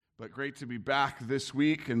But great to be back this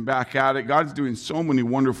week and back at it. God's doing so many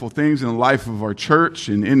wonderful things in the life of our church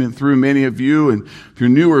and in and through many of you. And if you're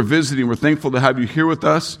new or visiting, we're thankful to have you here with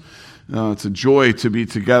us. It's a joy to be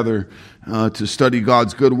together to study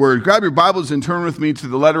God's good word. Grab your Bibles and turn with me to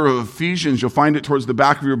the letter of Ephesians. You'll find it towards the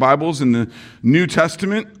back of your Bibles in the New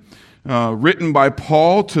Testament, written by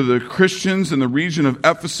Paul to the Christians in the region of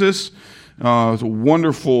Ephesus. It's a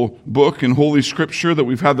wonderful book in Holy Scripture that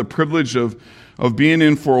we've had the privilege of being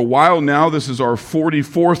in for a while now. This is our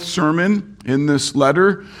 44th sermon in this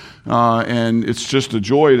letter, and it's just a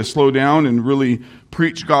joy to slow down and really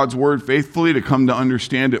preach God's word faithfully, to come to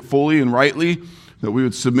understand it fully and rightly, that we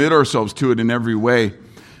would submit ourselves to it in every way.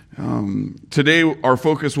 Today, our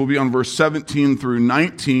focus will be on verse 17 through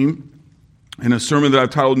 19 in a sermon that I've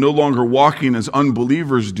titled, No Longer Walking as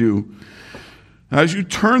Unbelievers Do. As you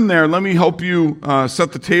turn there, let me help you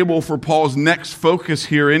set the table for Paul's next focus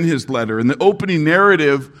here in his letter. In the opening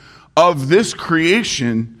narrative of this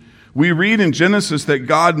creation, we read in Genesis that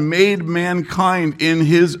God made mankind in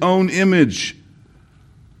his own image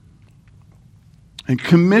and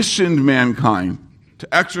commissioned mankind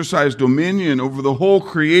to exercise dominion over the whole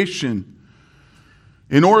creation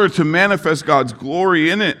in order to manifest God's glory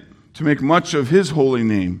in it, to make much of his holy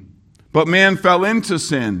name. But man fell into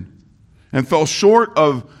sin and fell short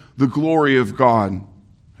of the glory of God,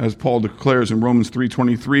 as Paul declares in Romans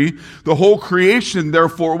 3:23. The whole creation,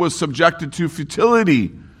 therefore, was subjected to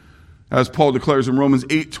futility, as Paul declares in Romans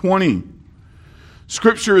 8:20.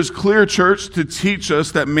 Scripture is clear, church, to teach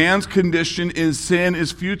us that man's condition in sin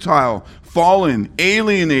is futile, fallen,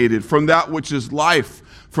 alienated from that which is life,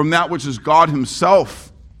 from that which is God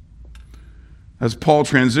himself. As Paul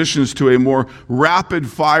transitions to a more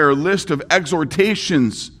rapid-fire list of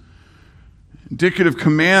exhortations, indicative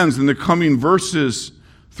commands in the coming verses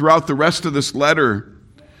throughout the rest of this letter,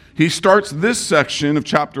 he starts this section of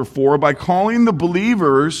chapter 4 by calling the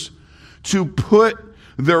believers to put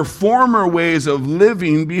their former ways of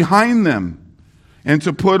living behind them and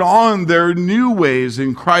to put on their new ways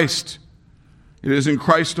in Christ. It is in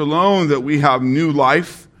Christ alone that we have new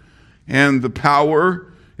life and the power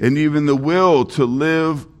and even the will to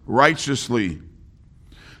live righteously.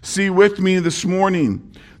 See with me this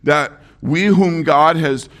morning that we whom God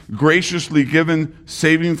has graciously given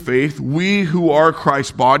saving faith, we who are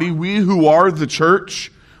Christ's body, we who are the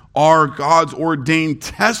church, are God's ordained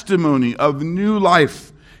testimony of new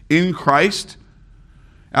life in Christ,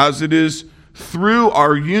 as it is through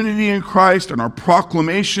our unity in Christ and our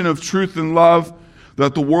proclamation of truth and love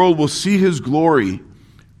that the world will see his glory.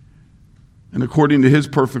 And according to his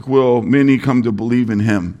perfect will, many come to believe in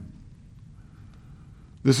him.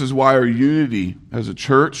 This is why our unity as a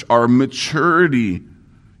church, our maturity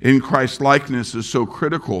in Christ's likeness is so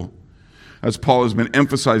critical, as Paul has been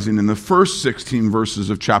emphasizing in the first 16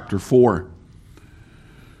 verses of chapter 4.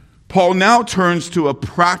 Paul now turns to a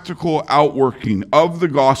practical outworking of the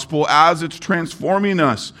gospel as it's transforming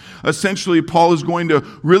us. Essentially, Paul is going to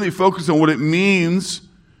really focus on what it means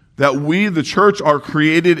that we, the church, are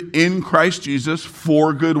created in Christ Jesus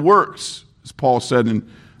for good works, as Paul said in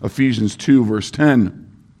Ephesians 2, verse 10.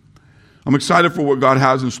 I'm excited for what God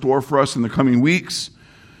has in store for us in the coming weeks.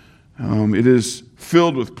 It is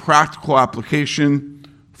filled with practical application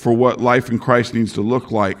for what life in Christ needs to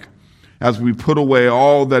look like as we put away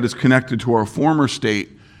all that is connected to our former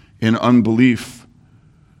state in unbelief.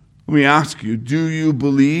 Let me ask you, do you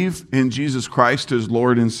believe in Jesus Christ as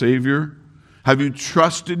Lord and Savior? Have you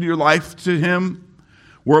trusted your life to him,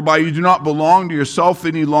 whereby you do not belong to yourself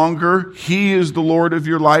any longer? He is the Lord of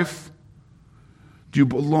your life. Do you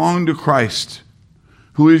belong to Christ,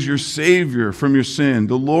 who is your Savior from your sin,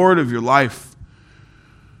 the Lord of your life?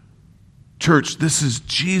 Church, this is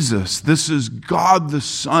Jesus. This is God the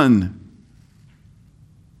Son.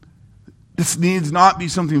 This needs not be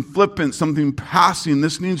something flippant, something passing.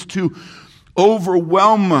 This needs to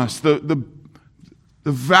overwhelm us. The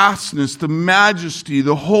vastness, the majesty,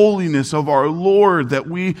 the holiness of our Lord, that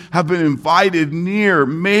we have been invited near,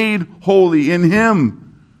 made holy in him.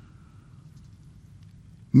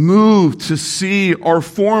 Move to see our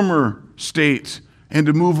former state and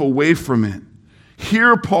to move away from it.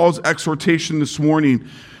 Here, Paul's exhortation this morning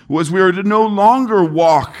was we are to no longer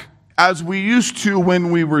walk as we used to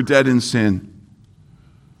when we were dead in sin.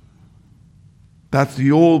 That's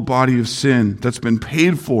the old body of sin that's been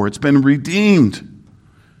paid for. It's been redeemed.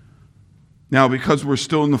 Now, because we're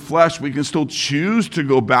still in the flesh, we can still choose to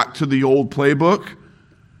go back to the old playbook.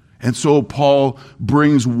 And so Paul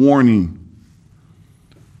brings warning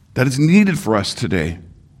that is needed for us today.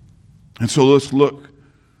 And so let's look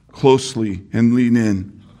closely and lean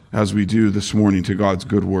in as we do this morning to God's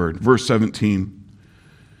good word. Verse 17.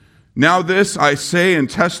 Now this I say and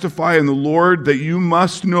testify in the Lord, that you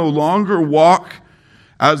must no longer walk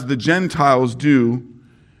as the Gentiles do,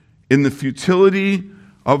 in the futility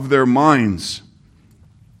of their minds.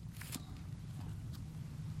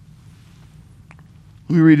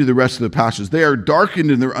 Let me read you the rest of the passage. They are darkened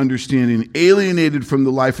in their understanding, alienated from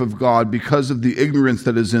the life of God because of the ignorance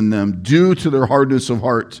that is in them, due to their hardness of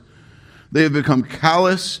heart. They have become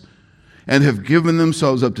callous and have given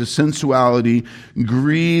themselves up to sensuality,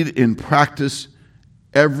 greed, and practice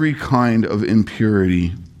every kind of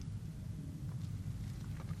impurity.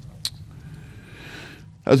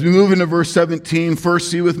 As we move into verse 17,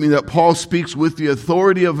 first see with me that Paul speaks with the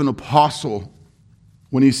authority of an apostle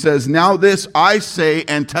when he says, now this I say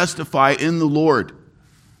and testify in the Lord.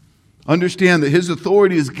 Understand that his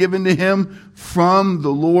authority is given to him from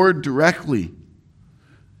the Lord directly.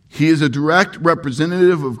 He is a direct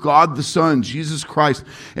representative of God the Son, Jesus Christ,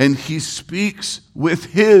 and he speaks with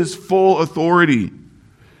his full authority.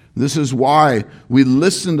 This is why we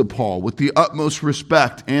listen to Paul with the utmost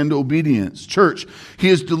respect and obedience. Church, he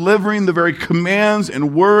is delivering the very commands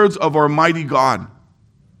and words of our mighty God.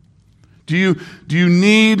 Do you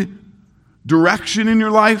need direction in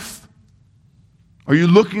your life? Are you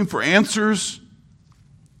looking for answers?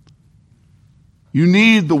 You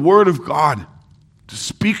need the Word of God to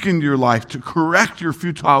speak into your life, to correct your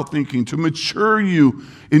futile thinking, to mature you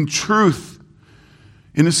in truth,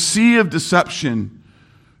 in a sea of deception,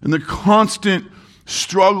 in the constant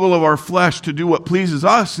struggle of our flesh to do what pleases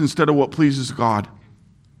us instead of what pleases God.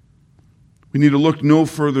 We need to look no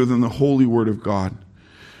further than the holy Word of God.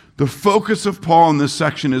 The focus of Paul in this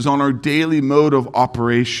section is on our daily mode of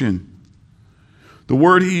operation. The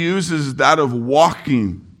word he uses is that of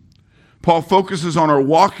walking. Paul focuses on our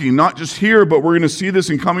walking, not just here, but we're going to see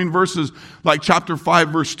this in coming verses like chapter 5,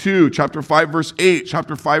 verse 2, chapter 5, verse 8,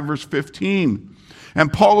 chapter 5, verse 15.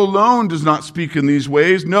 And Paul alone does not speak in these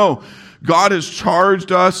ways. No, God has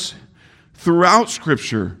charged us throughout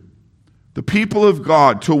Scripture, the people of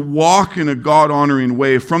God, to walk in a God-honoring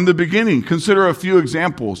way from the beginning. Consider a few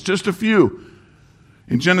examples, just a few.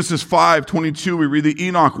 In Genesis 5:22, we read that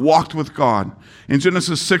Enoch walked with God. In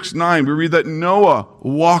Genesis 6:9, we read that Noah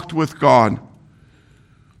walked with God.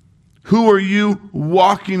 Who are you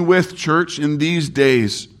walking with, church, in these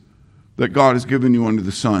days that God has given you under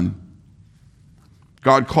the sun?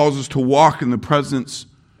 God calls us to walk in the presence,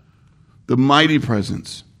 the mighty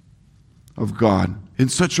presence of God, in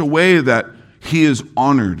such a way that he is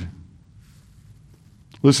honored.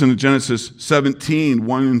 Listen to Genesis 17,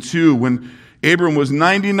 1 and 2. When Abram was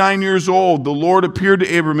 99 years old, the Lord appeared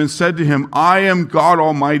to Abram and said to him, I am God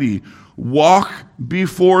Almighty. Walk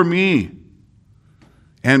before me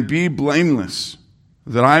and be blameless,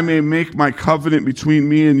 that I may make my covenant between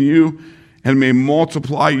me and you and may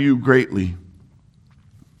multiply you greatly.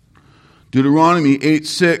 Deuteronomy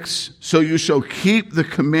 8:6, so you shall keep the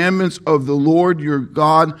commandments of the Lord your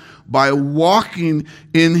God by walking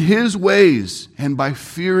in his ways and by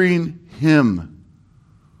fearing him.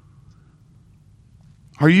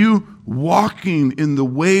 Are you walking in the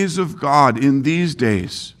ways of God in these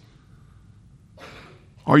days?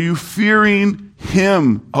 Are you fearing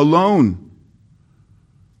him alone?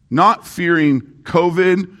 Not fearing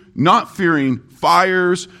COVID, not fearing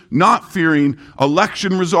fires, not fearing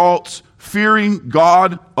election results, fearing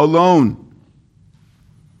God alone.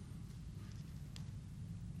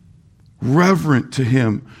 Reverent to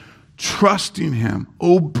him, trusting him,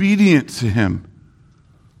 obedient to him.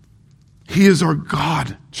 He is our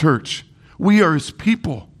God, church. We are his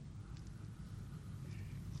people.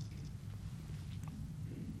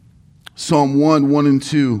 Psalm 1 and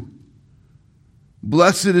 2.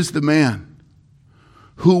 Blessed is the man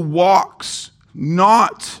who walks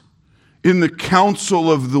not in the counsel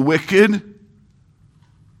of the wicked,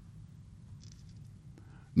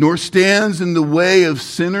 nor stands in the way of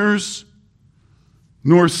sinners,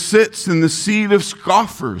 nor sits in the seat of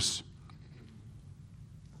scoffers.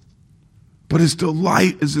 But his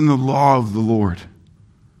delight is in the law of the Lord.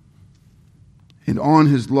 And on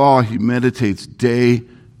his law he meditates day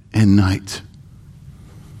and night.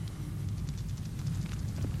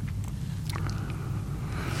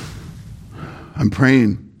 I'm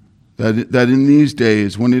praying that in these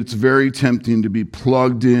days, when it's very tempting to be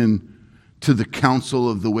plugged in to the counsel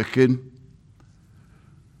of the wicked,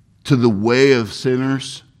 to the way of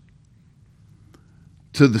sinners,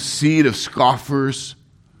 to the seed of scoffers,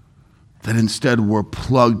 that instead we're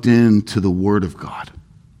plugged in to the Word of God,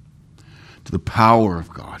 to the power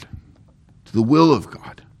of God, to the will of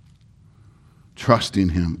God, trusting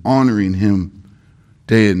him, honoring him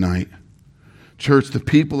day and night. Church, the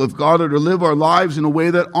people of God are to live our lives in a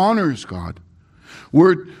way that honors God.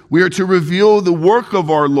 We are to reveal the work of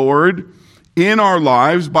our Lord in our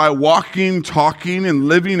lives by walking, talking, and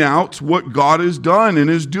living out what God has done and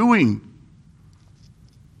is doing.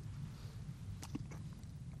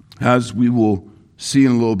 As we will see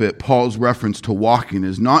in a little bit, Paul's reference to walking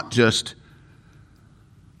is not just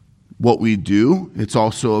what we do. It's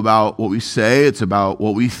also about what we say. It's about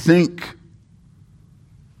what we think,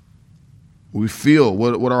 what we feel,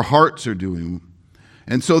 what our hearts are doing.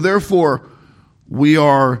 And so therefore, we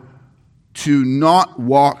are to not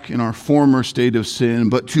walk in our former state of sin,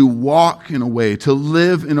 but to walk in a way, to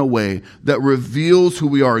live in a way that reveals who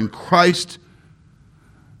we are in Christ.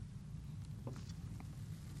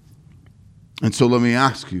 And so let me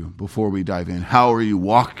ask you before we dive in, how are you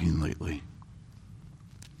walking lately?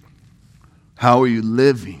 How are you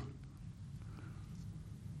living?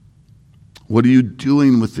 What are you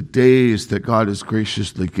doing with the days that God has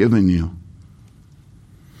graciously given you?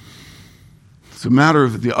 It's a matter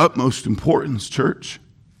of the utmost importance, church.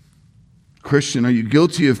 Christian, are you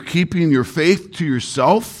guilty of keeping your faith to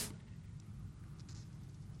yourself?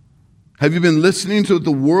 Have you been listening to what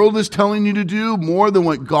the world is telling you to do more than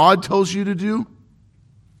what God tells you to do?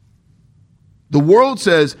 The world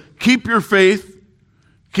says, keep your faith,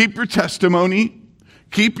 keep your testimony,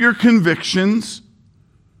 keep your convictions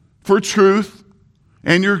for truth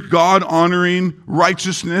and your God-honoring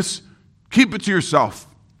righteousness. Keep it to yourself.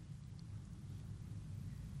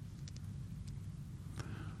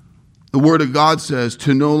 The Word of God says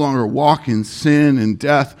to no longer walk in sin and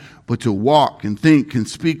death, but to walk and think and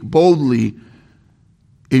speak boldly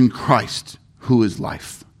in Christ, who is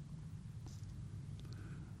life.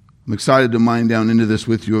 I'm excited to mine down into this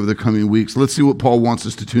with you over the coming weeks. Let's see what Paul wants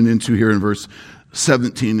us to tune into here in verse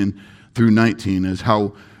 17 and through 19, as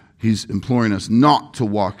how he's imploring us not to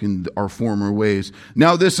walk in our former ways.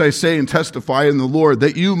 Now this I say and testify in the Lord,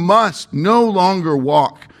 that you must no longer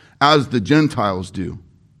walk as the Gentiles do.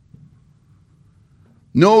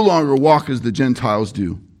 No longer walk as the Gentiles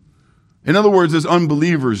do. In other words, as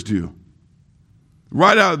unbelievers do.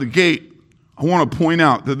 Right out of the gate, I want to point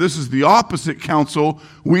out that this is the opposite counsel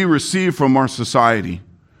we receive from our society.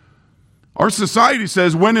 Our society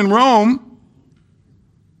says, when in Rome,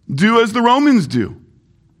 do as the Romans do.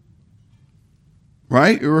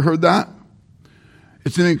 Right? You ever heard that?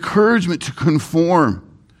 It's an encouragement to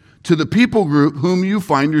conform to the people group whom you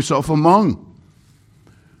find yourself among.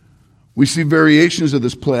 We see variations of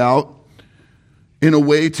this play out in a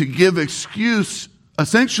way to give excuse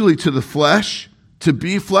essentially to the flesh to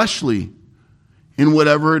be fleshly in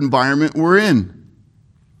whatever environment we're in.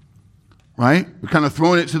 Right? We're kind of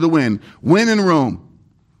throwing it to the wind. When in Rome.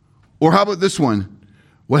 Or how about this one?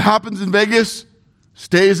 What happens in Vegas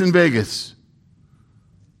stays in Vegas.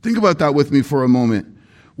 Think about that with me for a moment.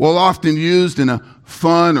 While often used in a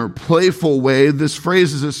fun or playful way, this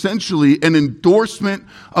phrase is essentially an endorsement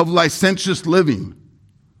of licentious living.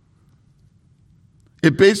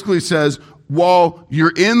 It basically says, while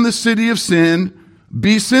you're in the city of sin,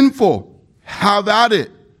 be sinful. Have at it.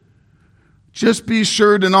 Just be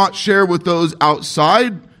sure to not share with those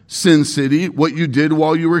outside Sin City what you did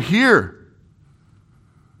while you were here.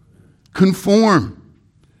 Conform.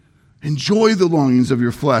 Enjoy the longings of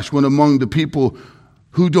your flesh when among the people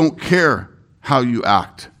who don't care how you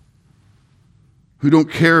act, who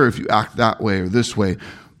don't care if you act that way or this way.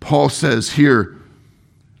 Paul says here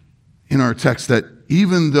in our text that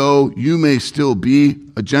even though you may still be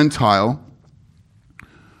a Gentile,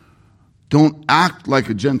 don't act like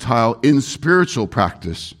a Gentile in spiritual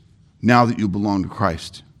practice now that you belong to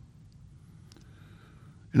Christ.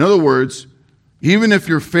 In other words, even if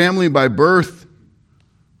your family by birth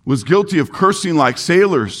was guilty of cursing like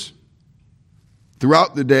sailors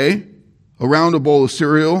throughout the day around a bowl of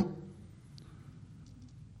cereal,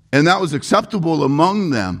 and that was acceptable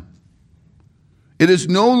among them, it is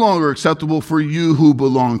no longer acceptable for you who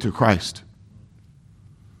belong to Christ.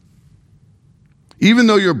 Even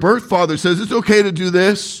though your birth father says it's okay to do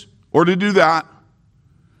this or to do that,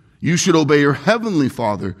 you should obey your heavenly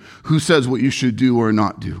Father who says what you should do or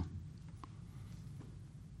not do.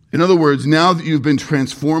 In other words, now that you've been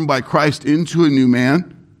transformed by Christ into a new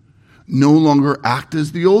man, no longer act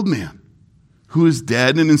as the old man who is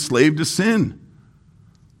dead and enslaved to sin.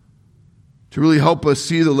 To really help us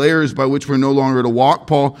see the layers by which we're no longer to walk,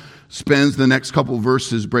 Paul spends the next couple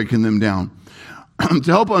verses breaking them down.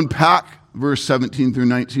 To help unpack verse 17 through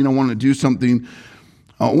 19, I want to do something.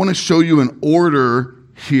 I want to show you an order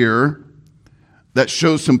here that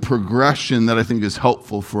shows some progression that I think is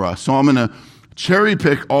helpful for us. So I'm going to cherry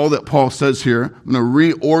pick all that Paul says here. I'm going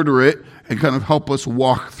to reorder it and kind of help us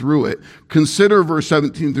walk through it. Consider verse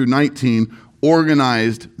 17 through 19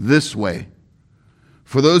 organized this way.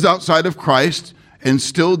 For those outside of Christ and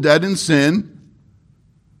still dead in sin,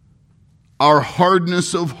 our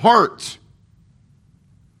hardness of heart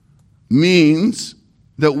means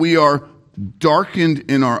that we are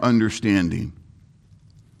darkened in our understanding,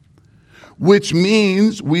 which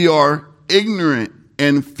means we are ignorant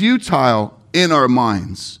and futile in our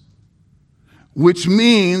minds, which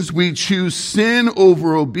means we choose sin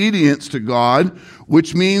over obedience to God,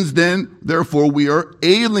 which means then, therefore, we are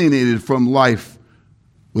alienated from life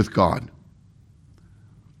with God.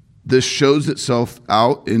 This shows itself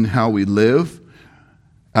out in how we live,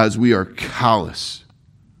 as we are callous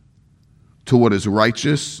to what is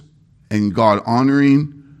righteous and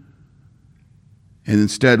God-honoring, and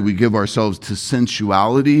instead we give ourselves to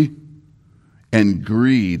sensuality and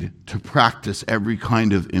greed to practice every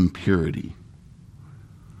kind of impurity.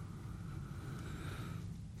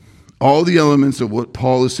 All the elements of what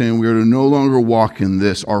Paul is saying, we are to no longer walk in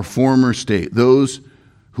this, our former state, those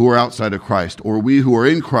who are outside of Christ, or we who are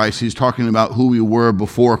in Christ. He's talking about who we were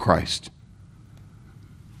before Christ.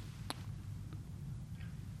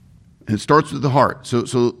 And it starts with the heart. So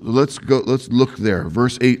let's look there.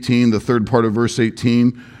 Verse 18, the third part of verse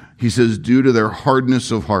 18, he says, due to their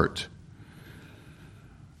hardness of heart.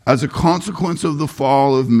 As a consequence of the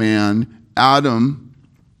fall of man, Adam,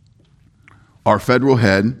 our federal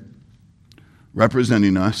head,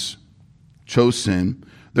 representing us, chose sin.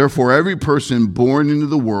 Therefore, every person born into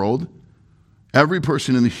the world, every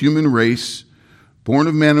person in the human race, born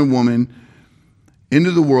of man and woman,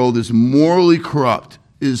 into the world is morally corrupt,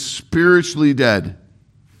 is spiritually dead,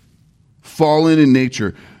 fallen in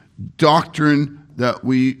nature. Doctrine that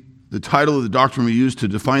the title of the doctrine we use to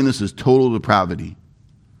define this is total depravity.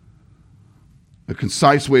 A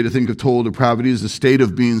concise way to think of total depravity is the state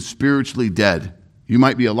of being spiritually dead. You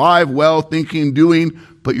might be alive, well, thinking, doing,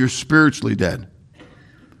 but you're spiritually dead.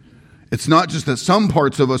 It's not just that some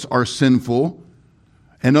parts of us are sinful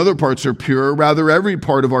and other parts are pure. Rather, every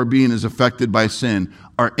part of our being is affected by sin.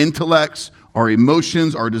 Our intellects, our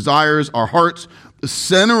emotions, our desires, our hearts, the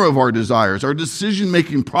center of our desires, our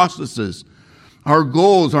decision-making processes, our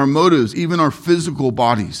goals, our motives, even our physical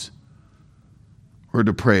bodies are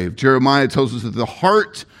depraved. Jeremiah tells us that the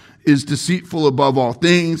heart is deceitful above all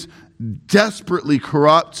things, desperately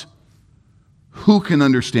corrupt. Who can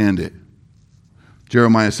understand it?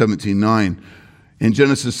 Jeremiah 17:9. In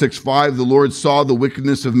Genesis 6:5, the Lord saw the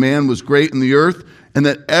wickedness of man was great in the earth, and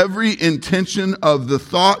that every intention of the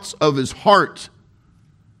thoughts of his heart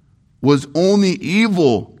was only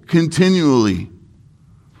evil continually.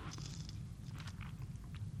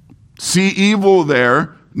 See evil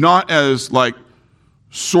there, not as like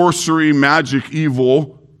sorcery, magic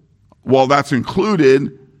evil, while that's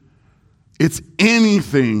included. It's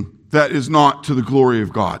anything that is not to the glory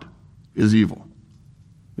of God is evil,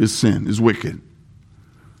 is sin, is wicked.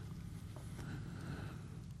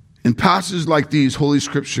 In passages like these, Holy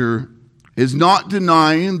Scripture is not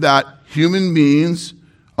denying that human beings,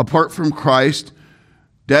 apart from Christ,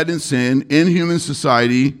 dead in sin, in human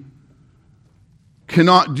society,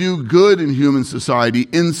 cannot do good in human society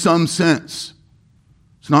in some sense.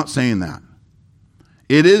 It's not saying that.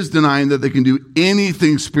 It is denying that they can do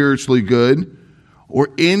anything spiritually good or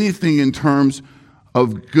anything in terms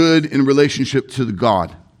of good in relationship to the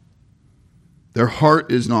God. Their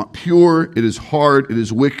heart is not pure, it is hard, it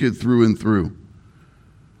is wicked through and through.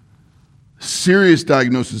 Serious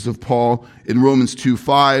diagnosis of Paul in Romans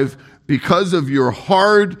 2:5, because of your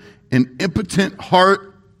hard and impotent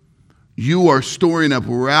heart, you are storing up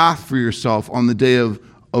wrath for yourself on the day of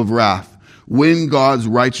wrath, when God's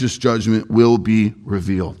righteous judgment will be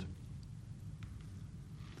revealed.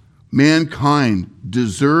 Mankind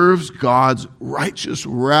deserves God's righteous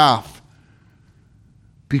wrath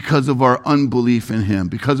because of our unbelief in him,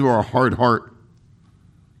 because of our hard heart,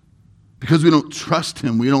 because we don't trust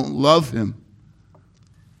him, we don't love him.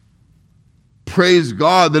 Praise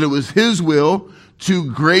God that it was his will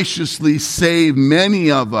to graciously save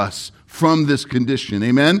many of us from this condition.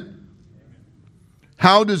 Amen?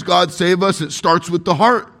 How does God save us? It starts with the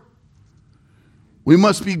heart. We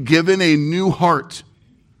must be given a new heart.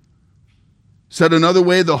 Said another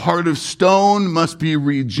way, the heart of stone must be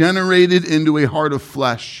regenerated into a heart of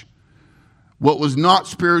flesh. What was not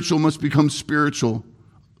spiritual must become spiritual,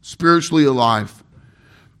 spiritually alive.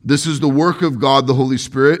 This is the work of God, the Holy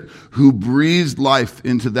Spirit, who breathed life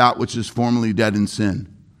into that which is formerly dead in sin.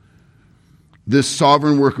 This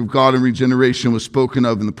sovereign work of God in regeneration was spoken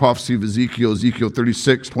of in the prophecy of Ezekiel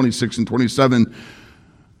 36, 26, and 27.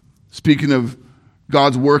 Speaking of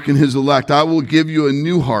God's work in his elect, I will give you a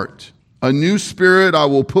new heart. A new spirit I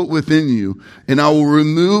will put within you, and I will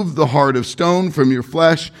remove the heart of stone from your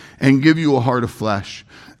flesh and give you a heart of flesh.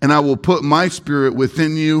 And I will put my spirit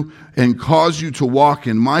within you and cause you to walk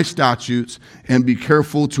in my statutes and be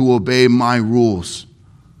careful to obey my rules.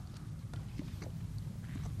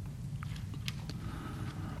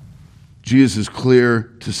 Jesus is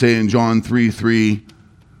clear to say in John 3:3,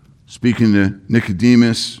 speaking to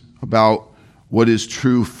Nicodemus about what is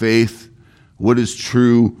true faith, what is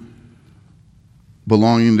true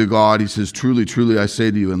belonging to God. He says, truly, truly, I say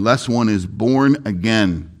to you, unless one is born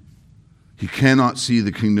again, he cannot see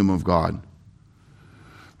the kingdom of God.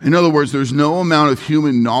 In other words, there's no amount of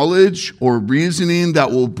human knowledge or reasoning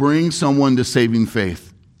that will bring someone to saving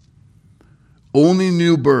faith. Only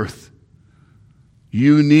new birth.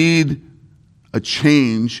 You need a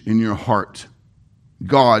change in your heart.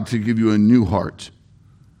 God to give you a new heart.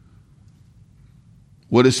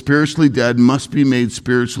 What is spiritually dead must be made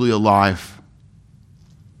spiritually alive.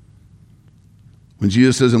 When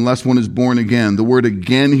Jesus says, unless one is born again, the word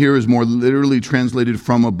again here is more literally translated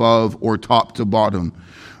from above or top to bottom.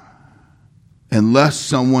 Unless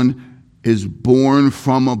someone is born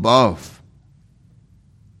from above,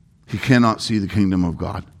 he cannot see the kingdom of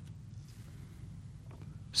God.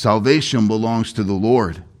 Salvation belongs to the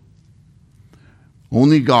Lord.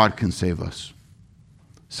 Only God can save us.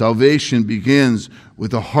 Salvation begins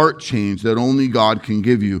with a heart change that only God can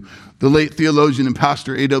give you. The late theologian and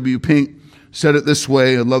pastor A.W. Pink said it this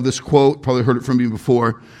way. I love this quote. Probably heard it from me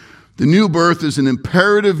before. The new birth is an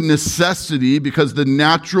imperative necessity because the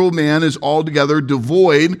natural man is altogether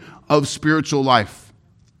devoid of spiritual life.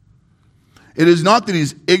 It is not that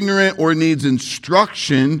he's ignorant or needs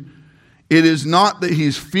instruction. It is not that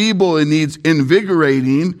he's feeble and needs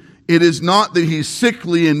invigorating. It is not that he's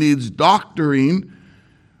sickly and needs doctoring.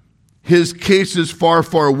 His case is far,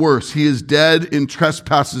 far worse. He is dead in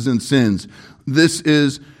trespasses and sins. This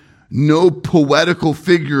is no poetical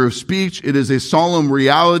figure of speech. It is a solemn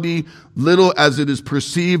reality, little as it is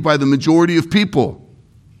perceived by the majority of people.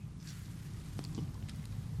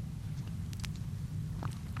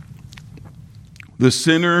 The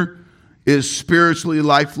sinner is spiritually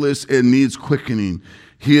lifeless and needs quickening.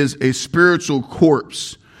 He is a spiritual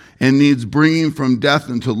corpse and needs bringing from death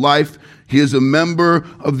into life. He is a member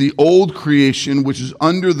of the old creation, which is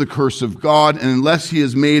under the curse of God. And unless he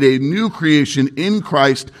is made a new creation in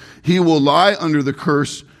Christ, he will lie under the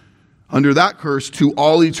curse, under that curse to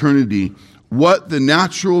all eternity. What the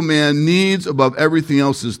natural man needs above everything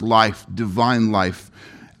else is life, divine life.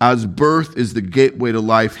 As birth is the gateway to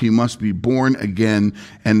life, he must be born again.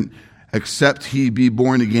 And except he be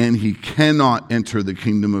born again, he cannot enter the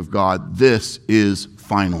kingdom of God. This is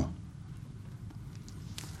final.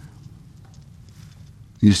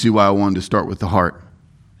 You see why I wanted to start with the heart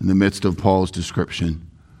in the midst of Paul's description.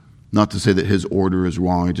 Not to say that his order is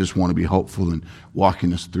wrong. I just want to be helpful in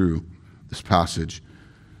walking us through this passage.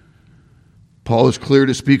 Paul is clear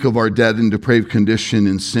to speak of our dead and depraved condition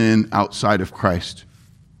in sin outside of Christ.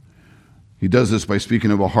 He does this by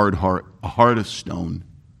speaking of a hard heart, a heart of stone,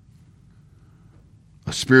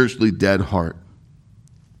 a spiritually dead heart.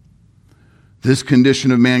 This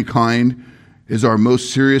condition of mankind is our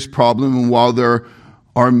most serious problem, and while there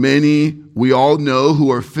are many we all know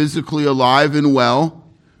who are physically alive and well,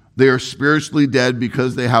 they are spiritually dead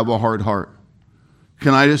because they have a hard heart.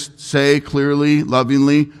 Can I just say clearly,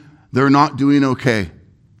 lovingly, they're not doing okay.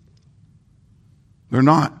 They're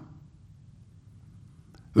not.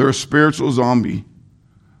 They're a spiritual zombie.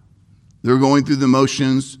 They're going through the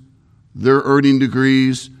motions. They're earning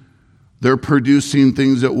degrees. They're producing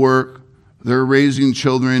things at work. They're raising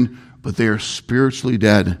children, but they are spiritually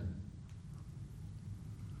dead.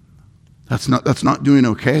 That's not doing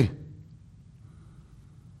okay.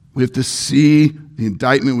 We have to see the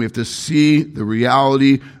indictment. We have to see the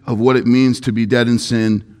reality of what it means to be dead in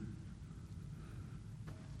sin,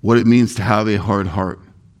 what it means to have a hard heart,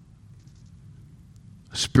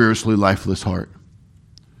 a spiritually lifeless heart.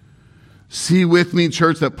 See with me,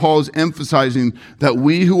 church, that Paul is emphasizing that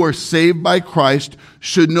we who are saved by Christ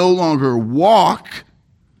should no longer walk,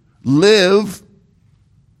 live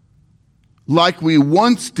like we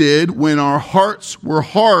once did when our hearts were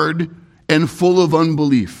hard and full of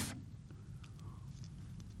unbelief.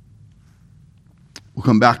 We'll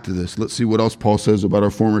come back to this. Let's see what else Paul says about our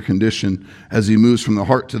former condition as he moves from the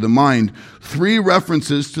heart to the mind. 3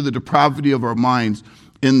 references to the depravity of our minds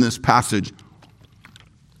in this passage.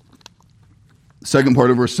 The second part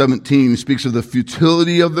of verse 17, he speaks of the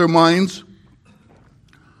futility of their minds.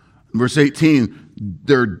 Verse 18,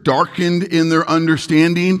 they're darkened in their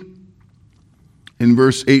understanding. In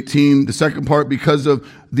verse 18, the second part, because of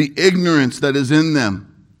the ignorance that is in them.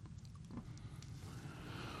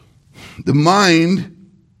 The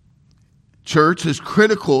mind, church, is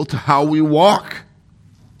critical to how we walk.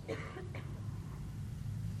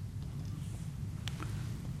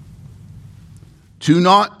 To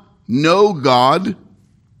not know God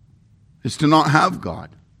is to not have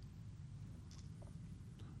God.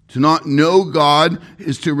 To not know God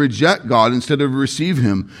is to reject God instead of receive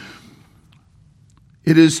Him.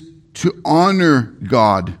 It is to honor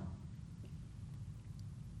God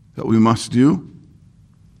that we must do.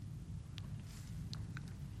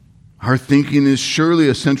 Our thinking is surely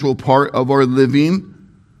a central part of our living,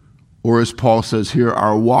 or as Paul says here,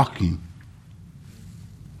 our walking.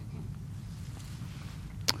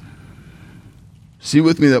 See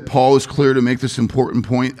with me that Paul is clear to make this important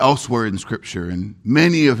point elsewhere in Scripture in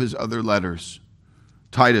many of his other letters.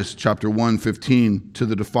 Titus chapter 1:15, to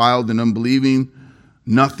the defiled and unbelieving,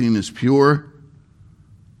 nothing is pure,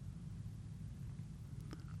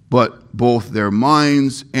 but both their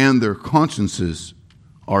minds and their consciences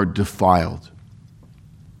are defiled.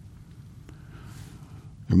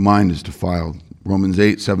 Their mind is defiled. Romans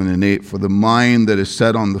 8:7 and 8, for the mind that is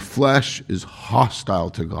set on the flesh is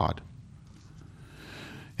hostile to God.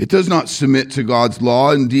 It does not submit to God's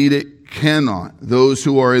law. Indeed, it cannot. Those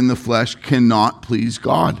who are in the flesh cannot please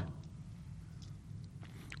God.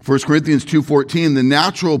 1 Corinthians 2:14, the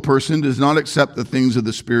natural person does not accept the things of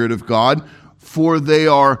the Spirit of God, for they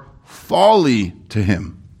are folly to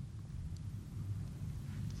him.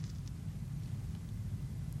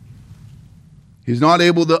 He's not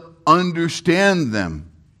able to understand them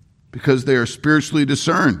because they are spiritually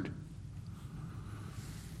discerned.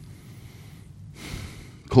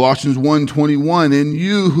 Colossians 1:21, and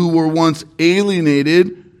you who were once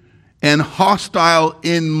alienated and hostile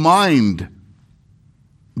in mind,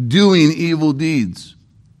 doing evil deeds.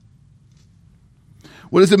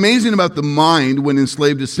 What is amazing about the mind when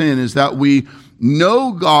enslaved to sin is that we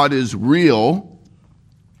know God is real,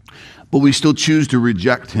 but we still choose to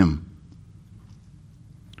reject Him.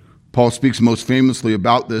 Paul speaks most famously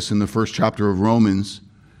about this in the first chapter of Romans.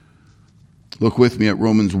 Look with me at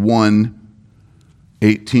Romans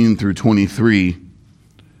 1:18 through 23.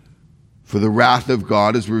 For the wrath of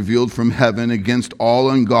God is revealed from heaven against all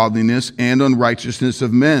ungodliness and unrighteousness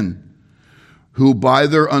of men, who by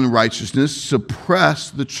their unrighteousness suppress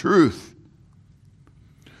the truth.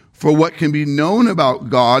 For what can be known about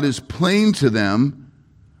God is plain to them,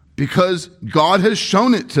 because God has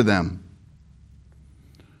shown it to them.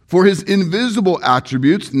 For His invisible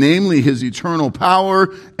attributes, namely His eternal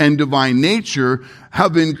power and divine nature,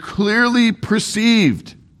 have been clearly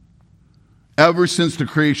perceived ever since the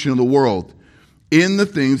creation of the world in the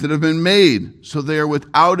things that have been made, so they are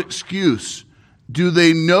without excuse. Do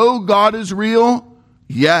they know God is real?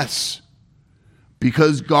 Yes,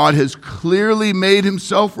 because God has clearly made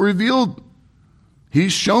Himself revealed.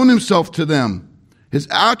 He's shown Himself to them. His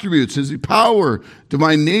attributes, His power,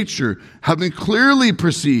 divine nature have been clearly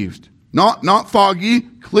perceived. Not foggy,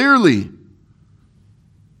 clearly.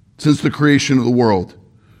 Since the creation of the world.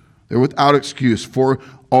 They're without excuse. For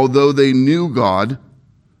although they knew God,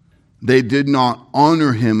 they did not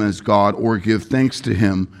honor Him as God or give thanks to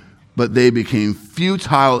Him, but they became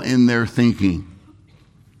futile in their thinking.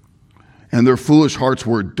 And their foolish hearts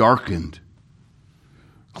were darkened.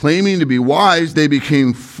 Claiming to be wise, they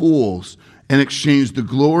became fools and exchanged the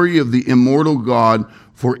glory of the immortal God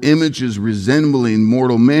for images resembling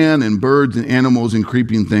mortal man and birds and animals and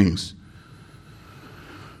creeping things.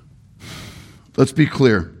 Let's be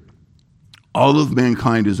clear. All of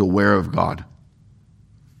mankind is aware of God.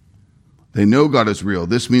 They know God is real.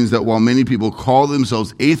 This means that while many people call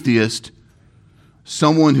themselves atheist,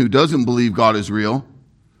 someone who doesn't believe God is real,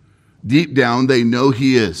 deep down they know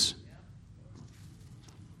He is.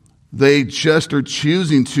 They just are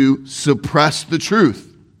choosing to suppress the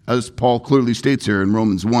truth, as Paul clearly states here in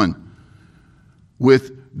Romans 1,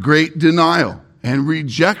 with great denial and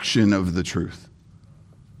rejection of the truth.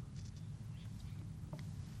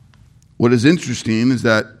 What is interesting is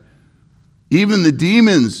that even the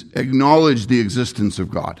demons acknowledge the existence of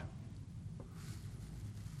God.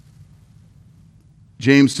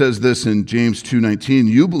 James says this in James 2:19,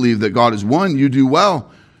 you believe that God is one, you do well.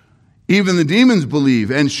 Even the demons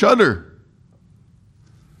believe and shudder.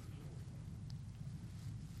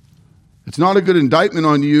 It's not a good indictment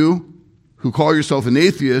on you who call yourself an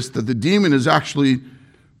atheist that the demon is actually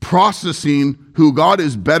processing who God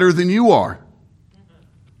is better than you are.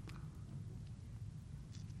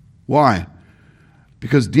 Why?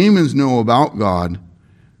 Because demons know about God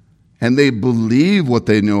and they believe what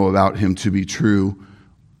they know about Him to be true,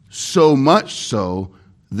 so much so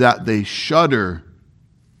that they shudder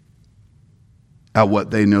at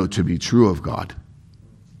what they know to be true of God.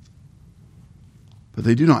 but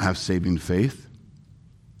they do not have saving faith.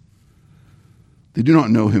 They do not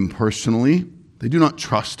know him personally. They do not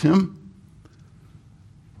trust him.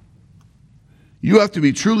 You have to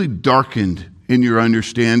be truly darkened in your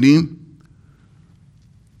understanding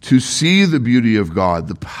to see the beauty of God,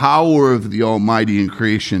 the power of the Almighty in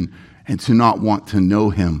creation, and to not want to know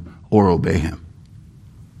him or obey him.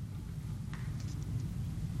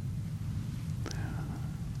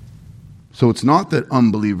 So it's not that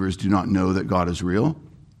unbelievers do not know that God is real.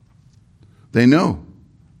 They know,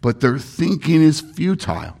 but their thinking is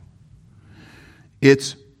futile.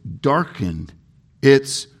 It's darkened.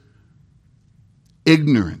 It's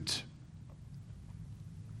ignorant.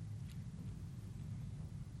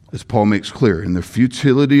 As Paul makes clear, in the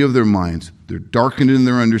futility of their minds, they're darkened in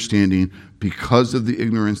their understanding because of the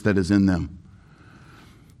ignorance that is in them.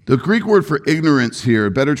 The Greek word for ignorance here,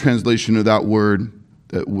 a better translation of that word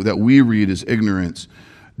that we read as ignorance,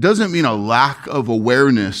 doesn't mean a lack of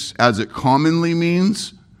awareness as it commonly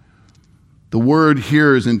means. The word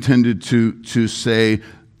here is intended to say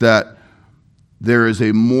that there is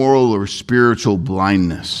a moral or spiritual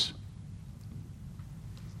blindness.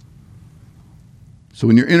 So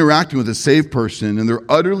when you're interacting with a saved person and they're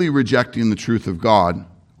utterly rejecting the truth of God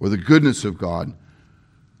or the goodness of God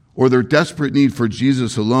or their desperate need for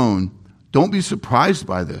Jesus alone, don't be surprised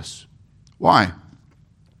by this. Why?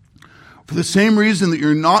 For the same reason that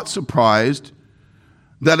you're not surprised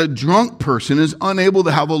that a drunk person is unable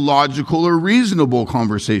to have a logical or reasonable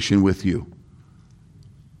conversation with you.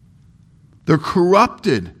 They're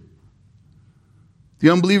corrupted. The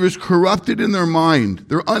unbeliever is corrupted in their mind.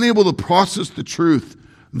 They're unable to process the truth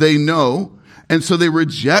they know, and so they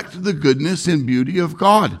reject the goodness and beauty of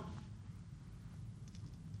God.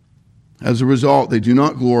 As a result, they do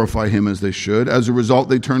not glorify him as they should. As a result,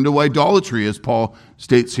 they turn to idolatry, as Paul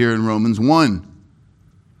states here in Romans 1.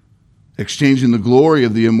 Exchanging the glory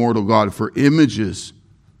of the immortal God for images,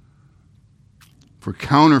 for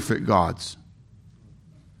counterfeit gods.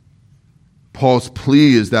 Paul's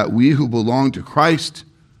plea is that we who belong to Christ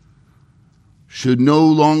should no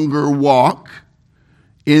longer walk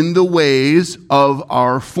in the ways of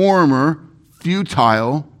our former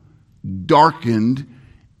futile, darkened,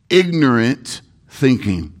 ignorant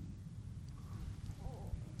thinking.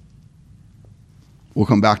 We'll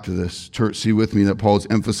come back to this. Church, see with me that Paul's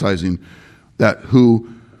emphasizing that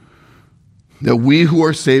we who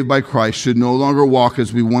are saved by Christ should no longer walk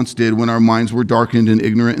as we once did when our minds were darkened and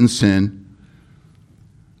ignorant in sin.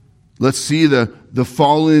 Let's see the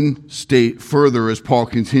fallen state further as Paul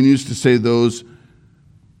continues to say those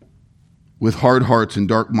with hard hearts and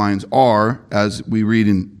dark minds are, as we read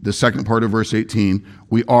in the second part of verse 18,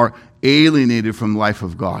 we are alienated from the life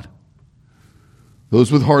of God.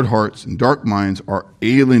 Those with hard hearts and dark minds are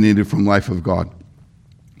alienated from life of God,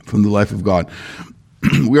 from the life of God.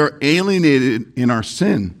 We are alienated in our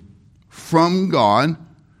sin from God.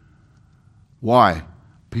 Why?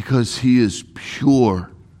 Because he is pure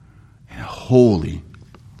and holy.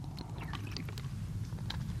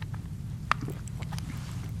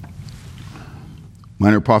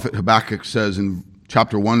 Minor prophet Habakkuk says in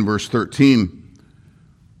chapter 1, verse 13,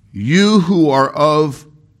 you who are of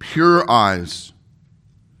pure eyes,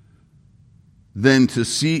 then to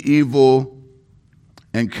see evil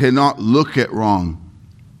and cannot look at wrong.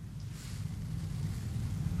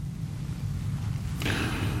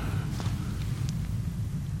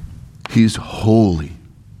 He's holy,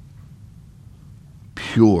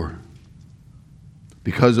 pure.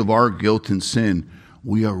 Because of our guilt and sin,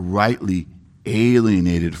 we are rightly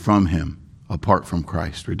alienated from him apart from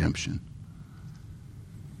Christ's redemption.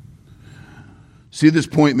 See this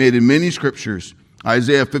point made in many scriptures.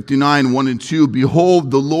 Isaiah 59, 1 and 2,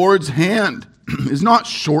 behold, the Lord's hand is not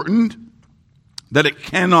shortened, that it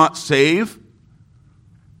cannot save,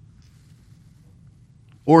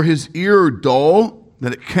 or his ear dull,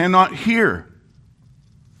 that it cannot hear.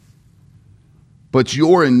 But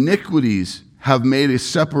your iniquities have made a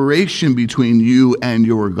separation between you and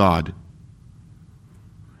your God,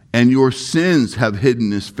 and your sins have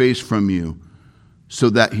hidden his face from you,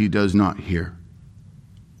 so that he does not hear.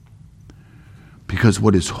 Because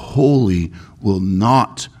what is holy will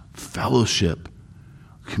not fellowship,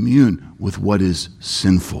 commune with what is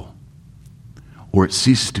sinful, or it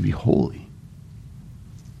ceases to be holy.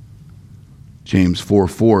 James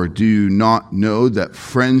 4:4, do you not know that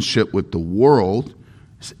friendship with the world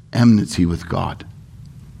is enmity with God?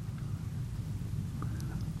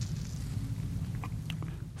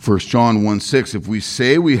 1 John 1:6, if we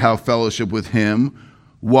say we have fellowship with him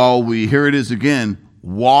while we, here it is again,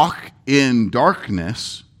 walk in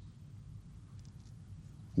darkness,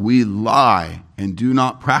 we lie and do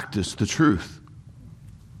not practice the truth.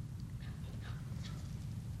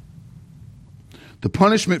 The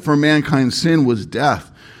punishment for mankind's sin was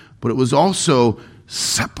death, but it was also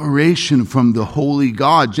separation from the holy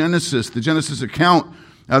God. The Genesis account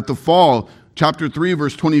at the fall, chapter 3,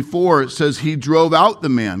 verse 24, it says he drove out the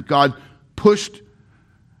man. God pushed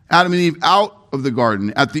Adam and Eve out of the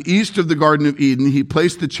garden. At the east of the Garden of Eden, he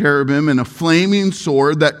placed the cherubim and a flaming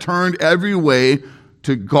sword that turned every way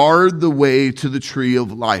to guard the way to the tree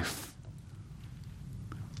of life.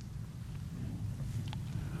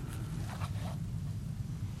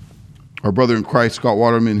 Our brother in Christ, Scott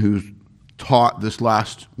Waterman, who taught this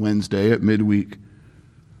last Wednesday at midweek,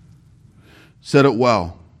 said it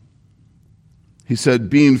well. He said,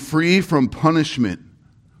 being free from punishment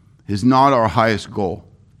is not our highest goal.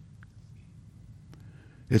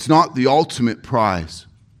 It's not the ultimate prize.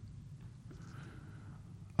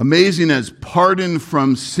 Amazing as pardon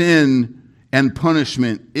from sin and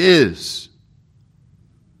punishment is,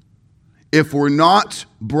 if we're not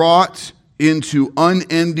brought into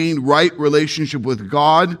unending right relationship with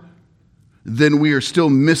God, then we are still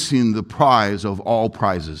missing the prize of all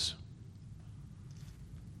prizes.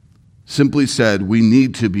 Simply said, we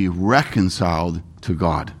need to be reconciled to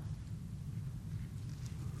God.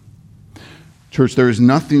 Church, there is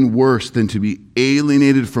nothing worse than to be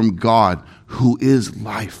alienated from God, who is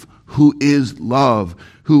life, who is love,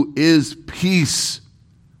 who is peace.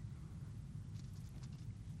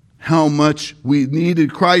 How much we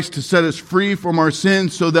needed Christ to set us free from our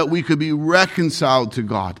sins so that we could be reconciled to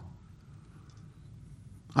God.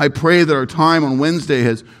 I pray that our time on Wednesday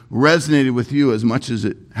has resonated with you as much as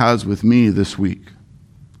it has with me this week.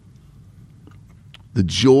 The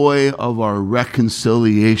joy of our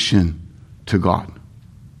reconciliation to God.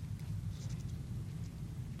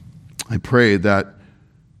 I pray that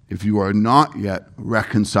if you are not yet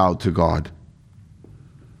reconciled to God,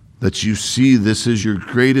 that you see this is your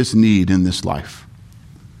greatest need in this life.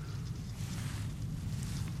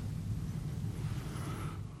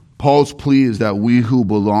 Paul's plea is that we who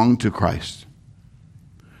belong to Christ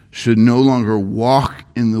should no longer walk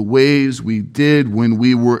in the ways we did when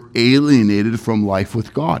we were alienated from life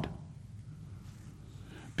with God.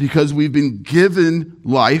 Because we've been given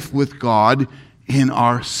life with God in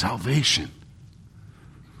our salvation.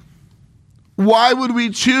 Why would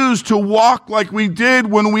we choose to walk like we did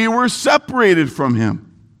when we were separated from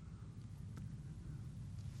Him?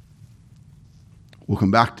 We'll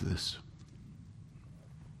come back to this.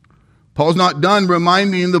 Paul's not done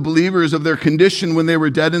reminding the believers of their condition when they were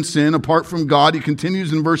dead in sin, apart from God. He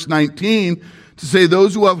continues in verse 19 to say,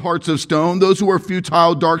 those who have hearts of stone, those who are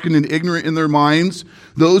futile, darkened, and ignorant in their minds,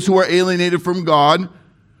 those who are alienated from God,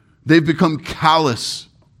 they've become callous.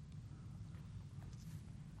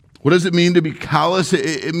 What does it mean to be callous?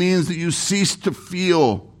 It means that you cease to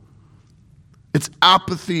feel. It's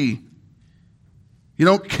apathy. You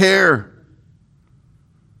don't care.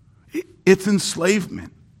 It's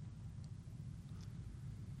enslavement.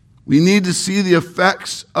 We need to see the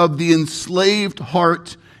effects of the enslaved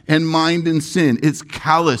heart and mind in sin. It's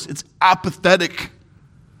callous. It's apathetic.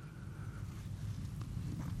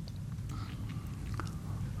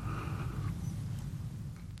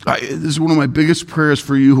 This is one of my biggest prayers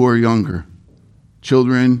for you who are younger.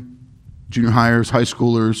 Children, junior hires, high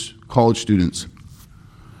schoolers, college students.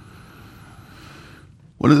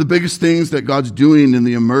 One of the biggest things that God's doing in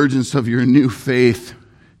the emergence of your new faith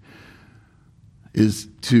is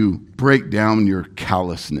to break down your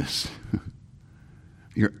callousness,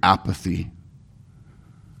 your apathy,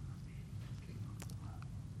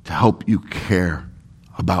 to help you care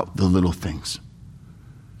about the little things,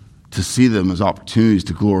 to see them as opportunities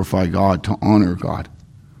to glorify God, to honor God,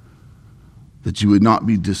 that you would not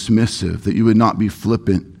be dismissive, that you would not be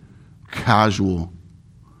flippant, casual,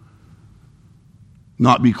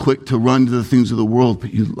 not be quick to run to the things of the world,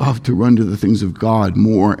 but you love to run to the things of God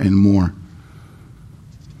more and more.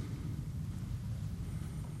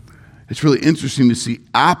 It's really interesting to see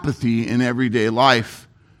apathy in everyday life,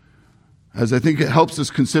 as I think it helps us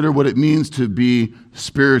consider what it means to be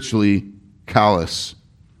spiritually callous.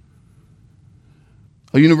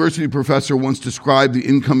 A university professor once described the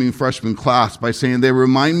incoming freshman class by saying, they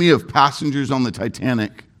remind me of passengers on the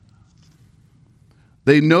Titanic.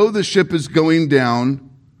 They know the ship is going down,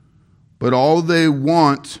 but all they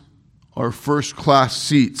want are first-class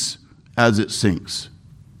seats as it sinks.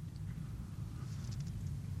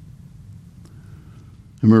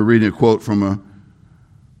 I remember reading a quote from a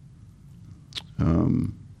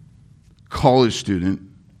college student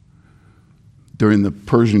during the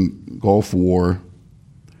Persian Gulf War.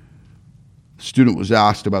 The student was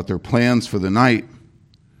asked about their plans for the night.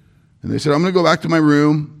 And they said, I'm going to go back to my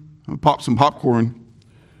room. I'm going to pop some popcorn.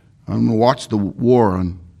 I'm going to watch the war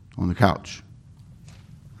on the couch.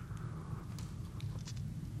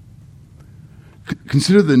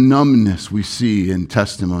 Consider the numbness we see in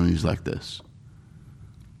testimonies like this.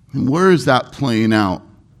 And where is that playing out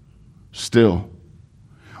still?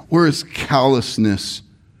 Where is callousness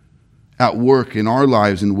at work in our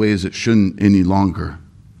lives in ways it shouldn't any longer?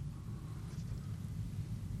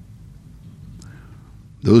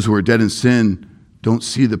 Those who are dead in sin don't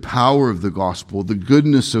see the power of the gospel, the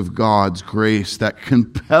goodness of God's grace that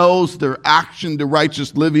compels their action to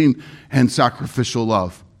righteous living and sacrificial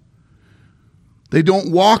love. They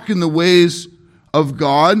don't walk in the ways of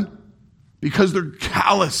God because they're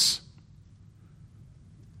callous,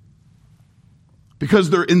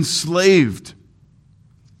 because they're enslaved.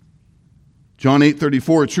 John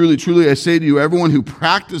 8:34, truly, truly, I say to you, everyone who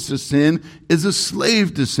practices sin is a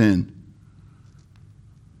slave to sin.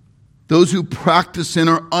 Those who practice sin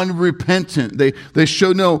are unrepentant. They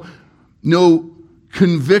show no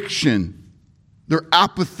conviction. They're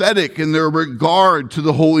apathetic in their regard to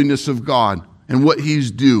the holiness of God and what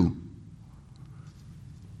He's due.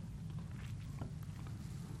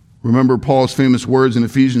 Remember Paul's famous words in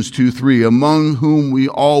Ephesians 2:3, among whom we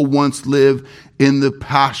all once lived in the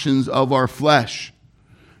passions of our flesh,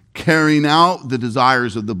 carrying out the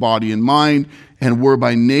desires of the body and mind, and were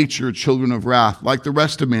by nature children of wrath, like the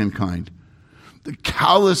rest of mankind. The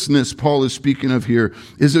callousness Paul is speaking of here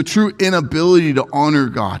is a true inability to honor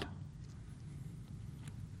God.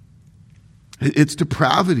 It's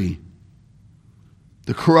depravity.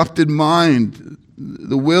 The corrupted mind,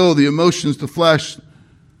 the will, the emotions, the flesh.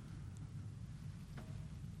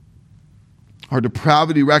 Our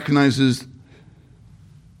depravity recognizes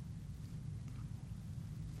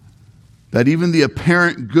that even the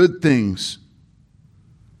apparent good things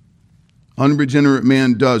unregenerate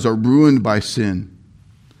man does are ruined by sin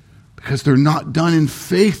because they're not done in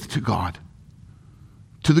faith to God,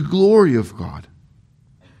 to the glory of God.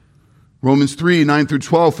 Romans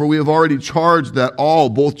 3:9-12, for we have already charged that all,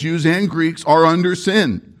 both Jews and Greeks, are under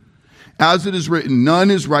sin. As it is written, none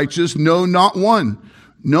is righteous, no, not one.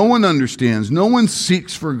 No one understands, no one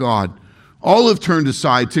seeks for God. All have turned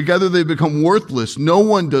aside, together they become worthless. No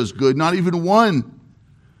one does good, not even one.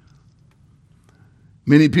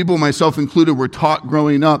 Many people, myself included, were taught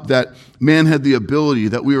growing up that man had the ability,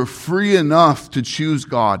 that we were free enough to choose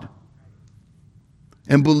God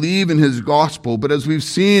and believe in His gospel. But as we've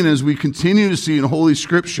seen, as we continue to see in Holy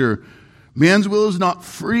Scripture, man's will is not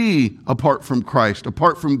free apart from Christ,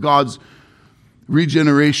 apart from God's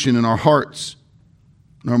regeneration in our hearts,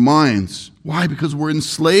 in our minds. Why? Because we're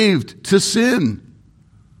enslaved to sin.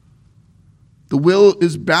 The will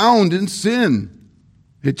is bound in sin.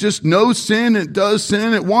 It just knows sin, it does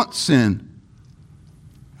sin, it wants sin.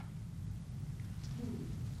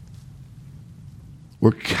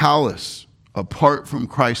 We're callous apart from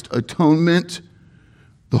Christ's atonement,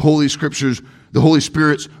 the Holy Scriptures, the Holy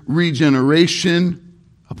Spirit's regeneration,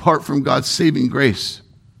 apart from God's saving grace.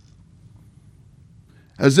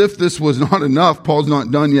 As if this was not enough, Paul's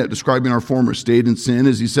not done yet describing our former state in sin,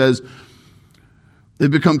 as he says,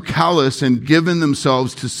 they've become callous and given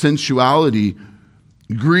themselves to sensuality,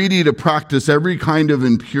 greedy to practice every kind of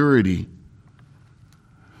impurity.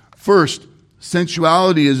 First,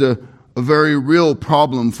 sensuality is a very real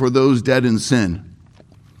problem for those dead in sin.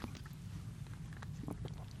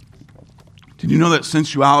 Did you know that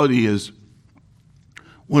sensuality is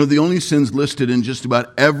one of the only sins listed in just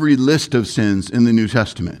about every list of sins in the New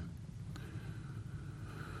Testament?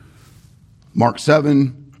 Mark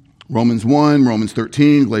 7, Romans 1, Romans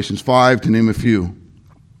 13, Galatians 5, to name a few.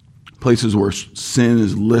 Places where sin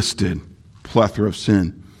is listed, plethora of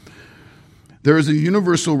sin. There is a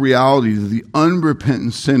universal reality that the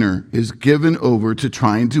unrepentant sinner is given over to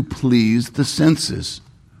trying to please the senses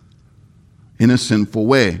in a sinful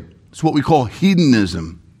way. It's what we call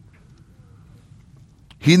hedonism.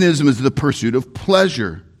 Hedonism is the pursuit of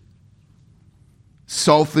pleasure,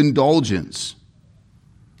 self-indulgence.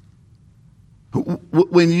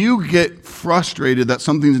 When you get frustrated that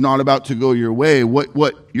something's not about to go your way,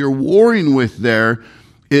 what you're warring with there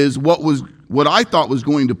is what I thought was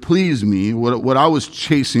going to please me, what I was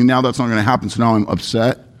chasing. Now that's not going to happen, so now I'm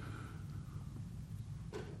upset.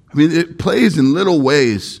 I mean, it plays in little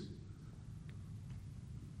ways.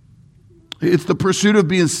 It's the pursuit of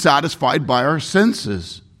being satisfied by our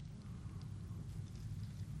senses.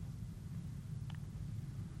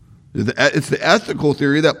 It's the ethical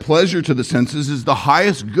theory that pleasure to the senses is the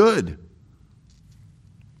highest good.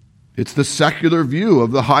 It's the secular view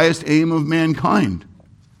of the highest aim of mankind.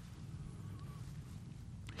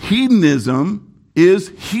 Hedonism is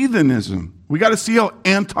heathenism. We got to see how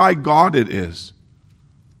anti-God it is.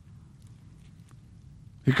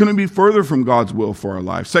 It couldn't be further from God's will for our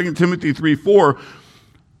lives. 2 Timothy 3:4,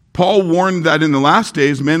 Paul warned that in the last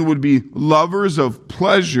days, men would be lovers of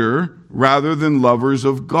pleasure rather than lovers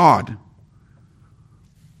of God.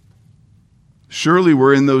 Surely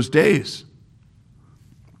we're in those days.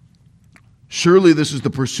 Surely this is the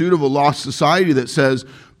pursuit of a lost society that says,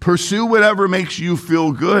 pursue whatever makes you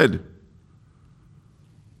feel good.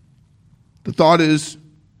 The thought is,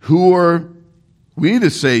 who are we to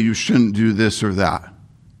say you shouldn't do this or that?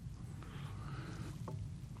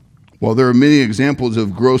 While there are many examples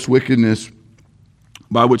of gross wickedness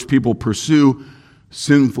by which people pursue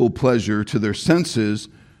sinful pleasure to their senses,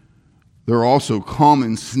 there are also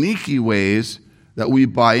common sneaky ways that we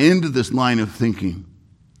buy into this line of thinking.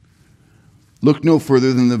 Look no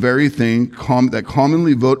further than the very thing that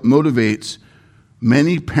commonly motivates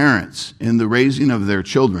many parents in the raising of their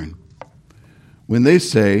children. When they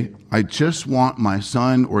say, I just want my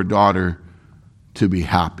son or daughter to be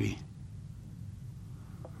happy.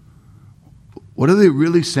 What are they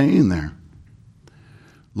really saying there?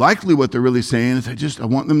 Likely what they're really saying is, I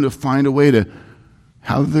want them to find a way to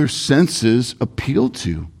have their senses appealed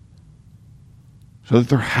to so that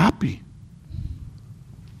they're happy.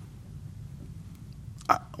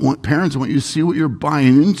 Parents, I want you to see what you're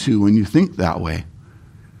buying into when you think that way.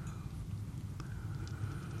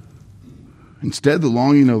 Instead, the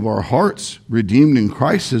longing of our hearts, redeemed in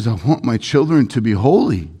Christ, is I want my children to be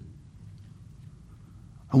holy.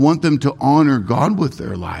 I want them to honor God with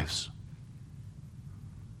their lives.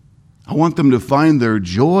 I want them to find their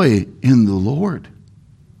joy in the Lord,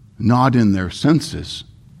 not in their senses.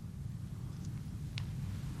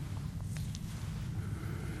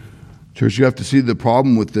 Church, you have to see the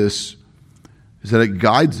problem with this is that it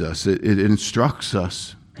guides us, it instructs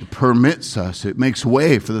us, it permits us, it makes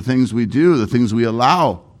way for the things we do, the things we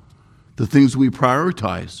allow, the things we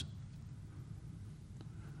prioritize.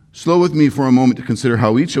 Slow with me for a moment to consider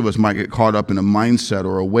how each of us might get caught up in a mindset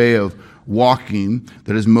or a way of walking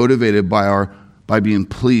that is motivated by being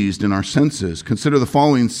pleased in our senses. Consider the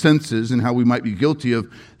following senses and how we might be guilty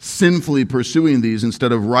of sinfully pursuing these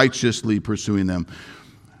instead of righteously pursuing them.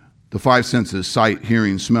 The 5 senses: sight,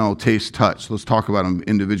 hearing, smell, taste, touch. Let's talk about them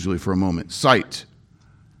individually for a moment. Sight.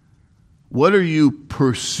 What are you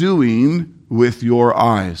pursuing with your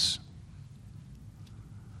eyes?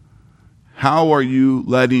 How are you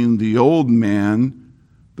letting the old man,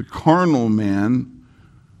 the carnal man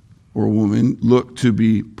or woman, look to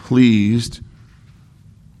be pleased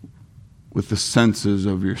with the senses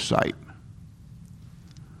of your sight?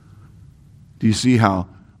 Do you see how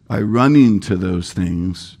by running to those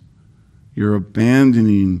things, you're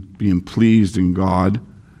abandoning being pleased in God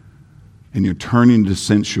and you're turning to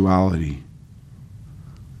sensuality?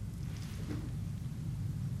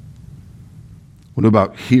 What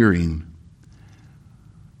about hearing?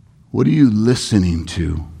 What are you listening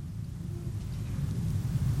to?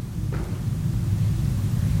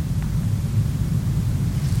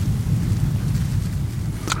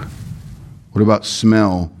 What about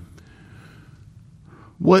smell?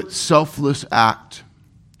 What selfless act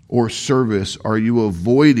or service are you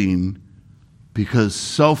avoiding because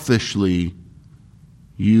selfishly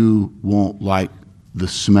you won't like the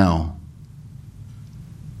smell?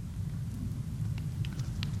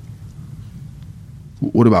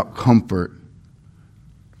 What about comfort,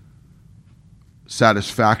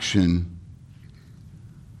 satisfaction?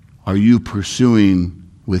 Are you pursuing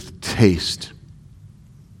with taste?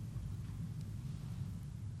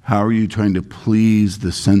 How are you trying to please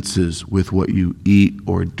the senses with what you eat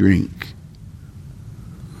or drink?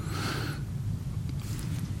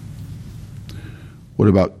 What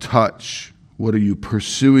about touch? What are you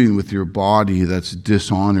pursuing with your body that's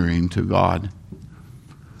dishonoring to God?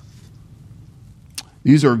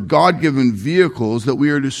 These are God-given vehicles that we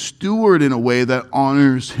are to steward in a way that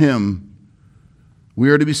honors Him. We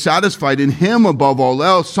are to be satisfied in Him above all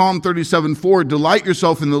else. Psalm 37:4, delight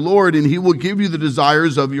yourself in the Lord, and He will give you the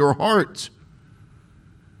desires of your heart.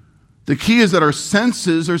 The key is that our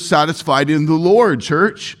senses are satisfied in the Lord,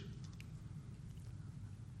 church.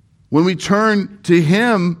 When we turn to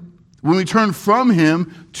Him, when we turn from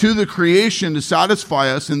Him to the creation to satisfy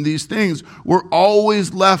us in these things, we're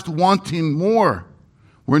always left wanting more.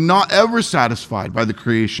 We're not ever satisfied by the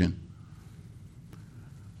creation.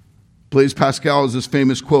 Blaise Pascal has this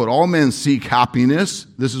famous quote, all men seek happiness.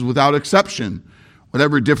 This is without exception.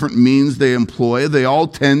 Whatever different means they employ, they all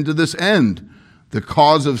tend to this end. The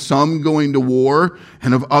cause of some going to war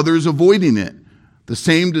and of others avoiding it. The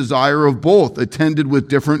same desire of both, attended with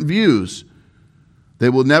different views. They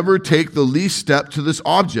will never take the least step to this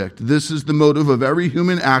object. This is the motive of every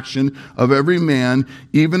human action, of every man,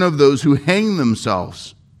 even of those who hang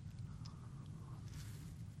themselves.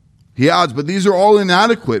 He adds, but these are all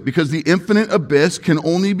inadequate because the infinite abyss can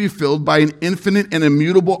only be filled by an infinite and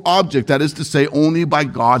immutable object. That is to say, only by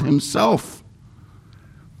God himself.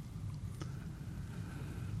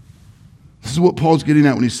 This is what Paul's getting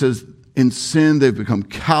at when he says, in sin, they've become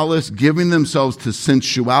callous, giving themselves to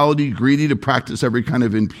sensuality, greedy to practice every kind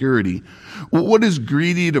of impurity. What does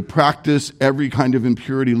greedy to practice every kind of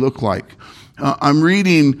impurity look like? I'm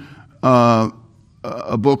reading a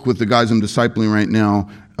book with the guys I'm discipling right now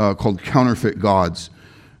called Counterfeit Gods.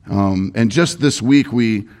 And just this week,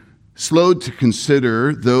 we slowed to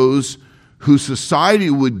consider those who society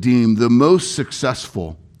would deem the most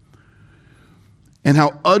successful, and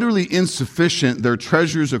how utterly insufficient their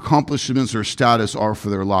treasures, accomplishments, or status are for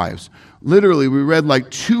their lives. Literally, we read like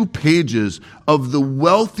 2 pages of the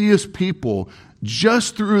wealthiest people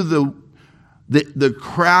just through the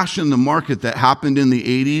crash in the market that happened in the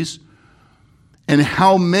 80s, and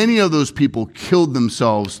how many of those people killed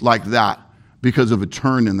themselves like that because of a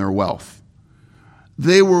turn in their wealth.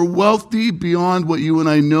 They were wealthy beyond what you and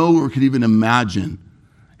I know or could even imagine.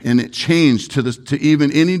 And it changed to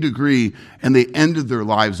even any degree, and they ended their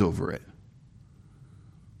lives over it.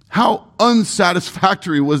 How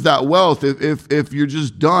unsatisfactory was that wealth if you're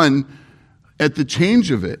just done at the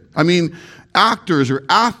change of it? I mean, actors or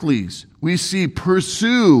athletes we see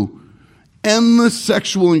pursue endless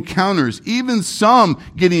sexual encounters, even some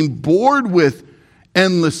getting bored with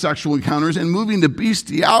endless sexual encounters and moving to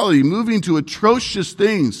bestiality, moving to atrocious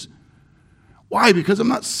things. Why? Because I'm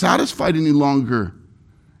not satisfied any longer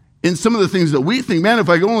in some of the things that we think, man, if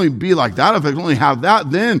I could only be like that, if I could only have that,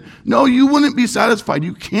 then. No, you wouldn't be satisfied.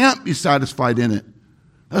 You can't be satisfied in it.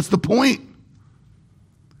 That's the point.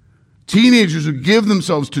 Teenagers who give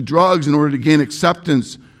themselves to drugs in order to gain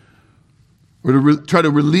acceptance or to try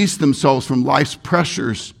to release themselves from life's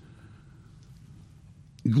pressures.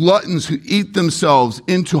 Gluttons who eat themselves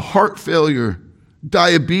into heart failure,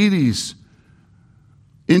 diabetes,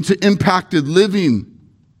 into impacted living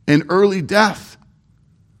and early death.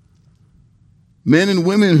 Men and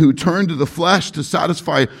women who turn to the flesh to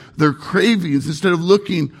satisfy their cravings instead of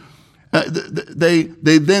looking, they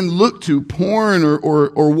then look to porn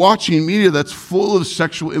or watching media that's full of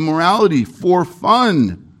sexual immorality for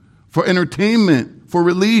fun, for entertainment, for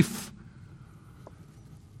relief.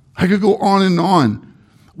 I could go on and on.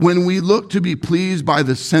 When we look to be pleased by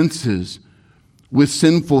the senses with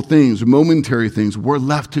sinful things, momentary things, we're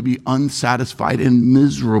left to be unsatisfied and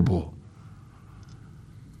miserable.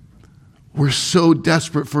 We're so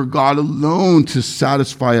desperate for God alone to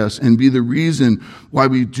satisfy us and be the reason why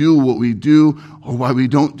we do what we do or why we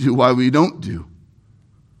don't do what we don't do.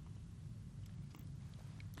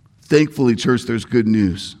 Thankfully, church, there's good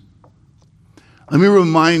news. Let me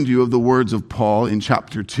remind you of the words of Paul in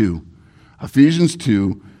chapter 2. Ephesians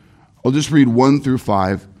 2. I'll just read 1 through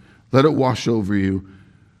 5. Let it wash over you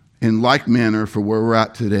in like manner for where we're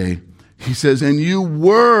at today. He says, and you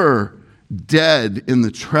were dead in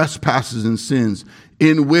the trespasses and sins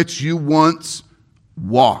in which you once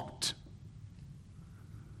walked,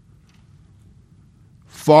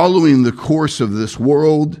 following the course of this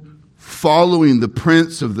world, following the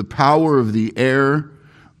prince of the power of the air,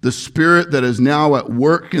 the spirit that is now at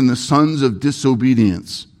work in the sons of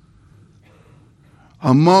disobedience,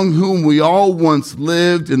 among whom we all once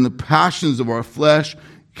lived in the passions of our flesh,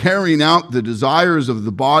 carrying out the desires of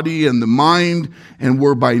the body and the mind, and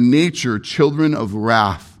were by nature children of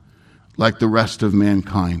wrath, like the rest of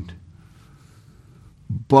mankind.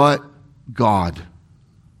 But God,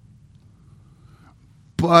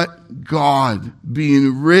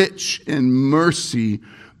 being rich in mercy,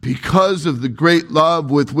 because of the great love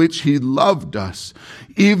with which he loved us,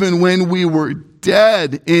 even when we were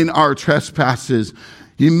dead in our trespasses,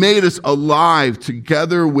 he made us alive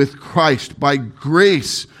together with Christ. By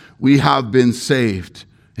grace, we have been saved.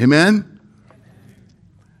 Amen?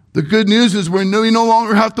 The good news is we no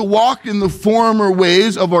longer have to walk in the former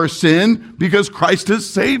ways of our sin because Christ has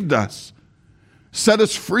saved us, set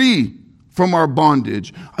us free from our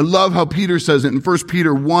bondage. I love how Peter says it in 1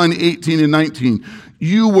 Peter 1, 18 and 19.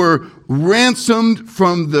 You were ransomed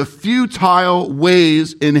from the futile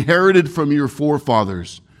ways inherited from your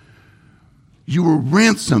forefathers. You were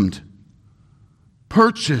ransomed,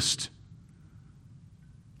 purchased.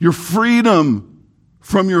 Your freedom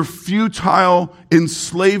from your futile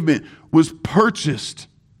enslavement was purchased.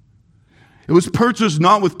 It was purchased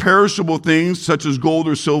not with perishable things such as gold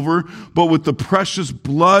or silver, but with the precious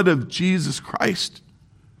blood of Jesus Christ,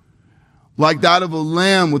 like that of a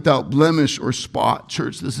lamb without blemish or spot.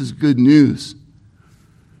 Church, this is good news.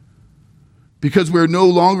 Because we're no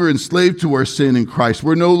longer enslaved to our sin in Christ.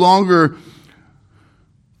 We're no longer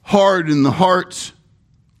hard in the heart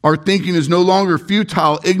Our thinking is no longer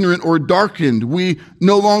futile, ignorant, or darkened. We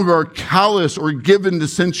no longer are callous or given to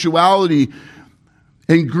sensuality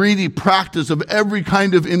and greedy practice of every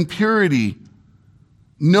kind of impurity.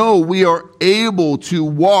 No, we are able to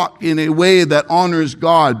walk in a way that honors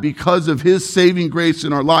God because of His saving grace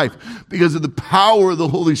in our life, because of the power of the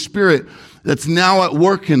Holy Spirit that's now at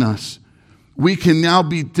work in us. We can now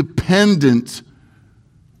be dependent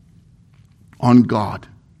on God,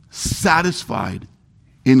 satisfied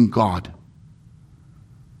in God.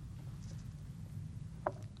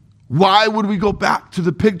 Why would we go back to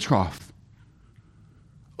the pig trough?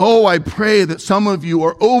 Oh, I pray that some of you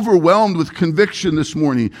are overwhelmed with conviction this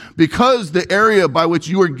morning because the area by which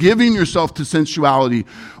you are giving yourself to sensuality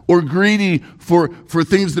or greedy for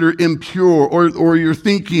things that are impure or you're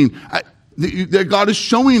thinking that God is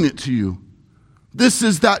showing it to you. This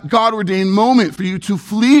is that God-ordained moment for you to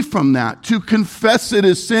flee from that, to confess it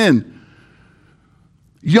as sin.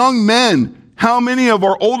 Young men, how many of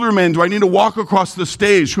our older men do I need to walk across the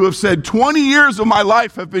stage who have said 20 years of my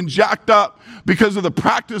life have been jacked up because of the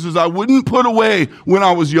practices I wouldn't put away when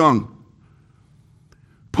I was young?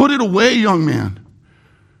 Put it away, young man.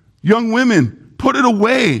 Young women, put it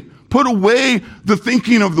away. Put away the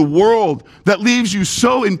thinking of the world that leaves you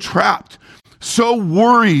so entrapped, so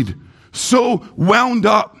worried, so wound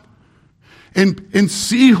up, and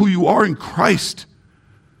see who you are in Christ.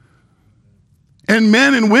 And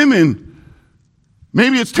men and women,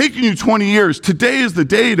 maybe it's taken you 20 years. Today is the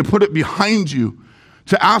day to put it behind you,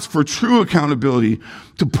 to ask for true accountability,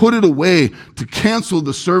 to put it away, to cancel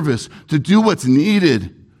the service, to do what's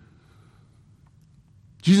needed.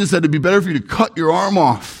 Jesus said it'd be better for you to cut your arm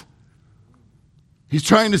off. He's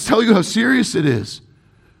trying to tell you how serious it is.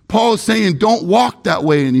 Paul is saying, don't walk that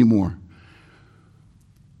way anymore.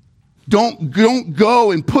 Don't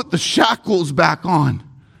go and put the shackles back on.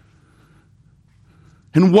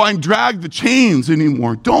 And why drag the chains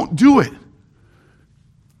anymore? Don't do it.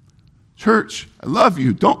 Church, I love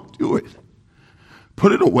you. Don't do it.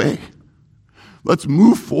 Put it away. Let's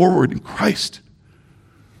move forward in Christ.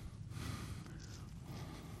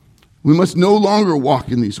 We must no longer walk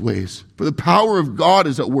in these ways, for the power of God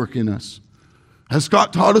is at work in us. As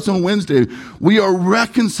Scott taught us on Wednesday, we are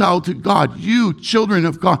reconciled to God. You, children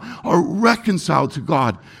of God, are reconciled to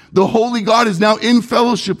God. The Holy God is now in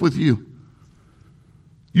fellowship with you.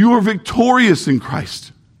 You are victorious in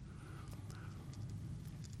Christ.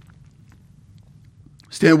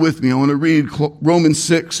 Stand with me. I want to read Romans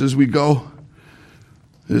 6 as we go.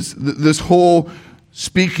 This whole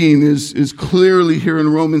speaking is clearly here in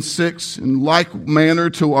Romans 6 in like manner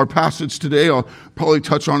to our passage today. I'll probably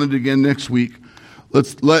touch on it again next week.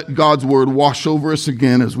 Let's let God's word wash over us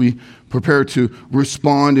again as we prepare to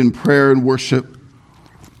respond in prayer and worship.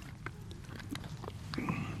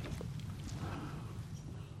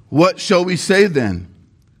 What shall we say then?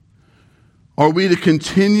 Are we to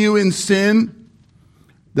continue in sin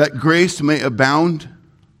that grace may abound?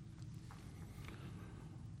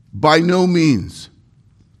 By no means.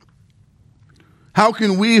 How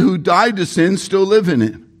can we who died to sin still live in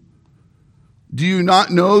it? Do you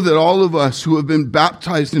not know that all of us who have been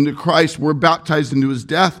baptized into Christ were baptized into his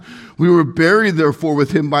death? We were buried, therefore,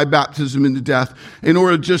 with him by baptism into death, in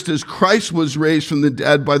order just as Christ was raised from the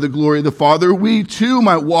dead by the glory of the Father, we too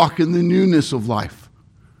might walk in the newness of life.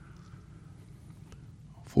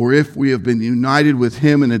 For if we have been united with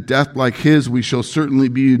him in a death like his, we shall certainly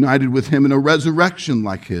be united with him in a resurrection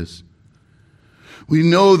like his. We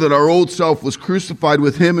know that our old self was crucified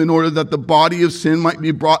with him in order that the body of sin might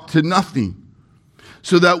be brought to nothing,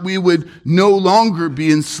 so that we would no longer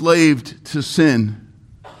be enslaved to sin.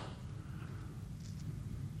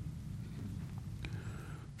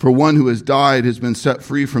 For one who has died has been set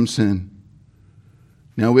free from sin.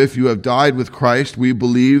 Now, if you have died with Christ, we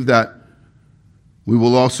believe that we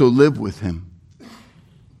will also live with him.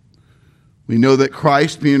 We know that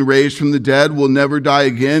Christ, being raised from the dead, will never die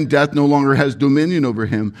again. Death no longer has dominion over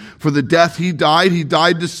him. For the death he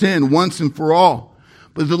died to sin once and for all.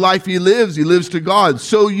 But the life he lives to God.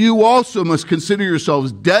 So you also must consider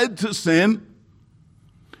yourselves dead to sin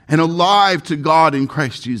and alive to God in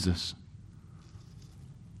Christ Jesus.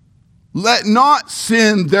 Let not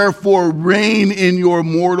sin, therefore, reign in your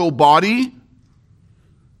mortal body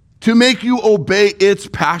to make you obey its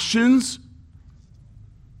passions.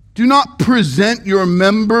 Do not present your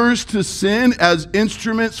members to sin as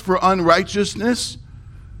instruments for unrighteousness,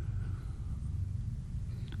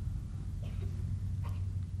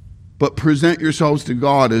 but present yourselves to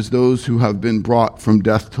God as those who have been brought from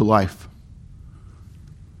death to life,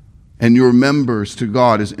 and your members to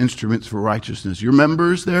God as instruments for righteousness. Your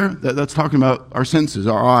members there, that's talking about our senses,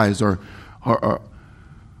 our eyes,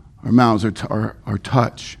 Our mouths, our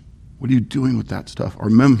touch. What are you doing with that stuff? Our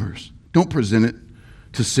members. Don't present it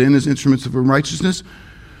to sin as instruments of unrighteousness.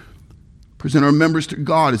 Present our members to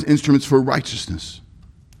God as instruments for righteousness.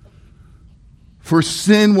 For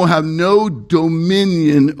sin will have no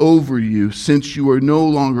dominion over you, since you are no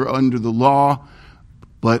longer under the law,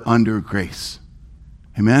 but under grace.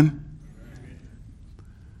 Amen?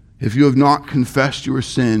 If you have not confessed your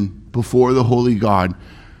sin before the holy God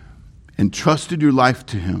and trusted your life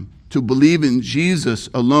to him, to believe in Jesus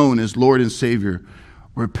alone as Lord and Savior,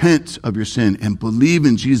 repent of your sin and believe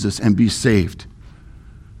in Jesus and be saved.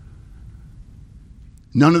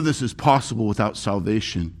 None of this is possible without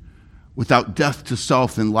salvation, without death to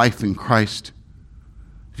self and life in Christ.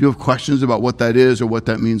 If you have questions about what that is or what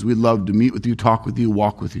that means, we'd love to meet with you, talk with you,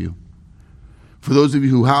 walk with you. For those of you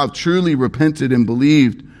who have truly repented and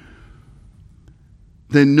believed,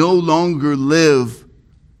 then no longer live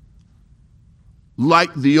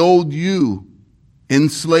like the old you,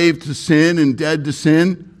 enslaved to sin and dead to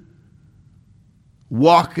sin.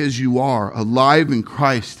 Walk as you are, alive in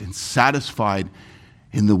Christ and satisfied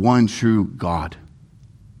in the one true God.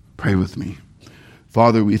 Pray with me.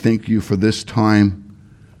 Father, we thank you for this time.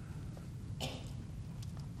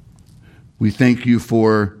 We thank you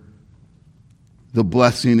for the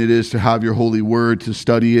blessing it is to have your holy word, to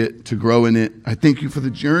study it, to grow in it. I thank you for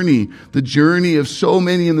the journey of so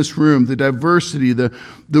many in this room, the diversity, the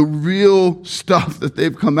real stuff that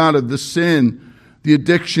they've come out of, the sin, the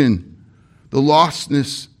addiction, the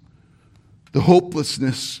lostness, the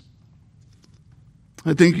hopelessness.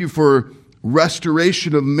 I thank you for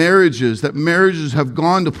restoration of marriages, that marriages have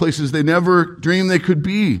gone to places they never dreamed they could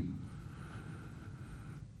be.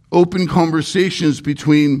 Open conversations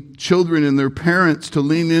between children and their parents to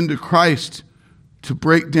lean into Christ, to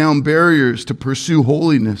break down barriers, to pursue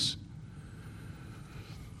holiness.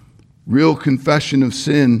 Real confession of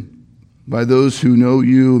sin by those who know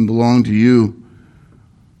you and belong to you.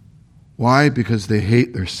 Why? Because they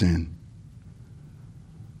hate their sin.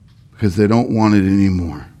 Because they don't want it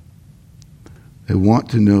anymore. They want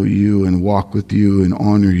to know you and walk with you and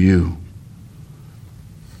honor you.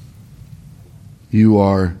 You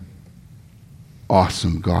are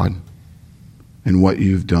awesome, God, in what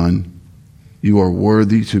you've done. You are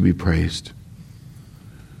worthy to be praised.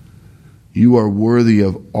 You are worthy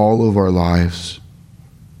of all of our lives.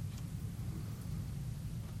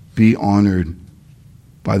 Be honored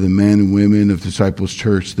by the men and women of Disciples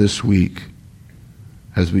Church this week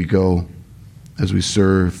as we go, as we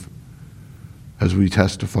serve, as we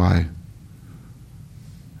testify,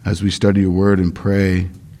 as we study your word and pray,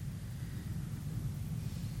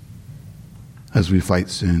 as we fight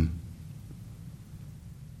sin.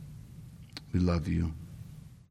 We love you.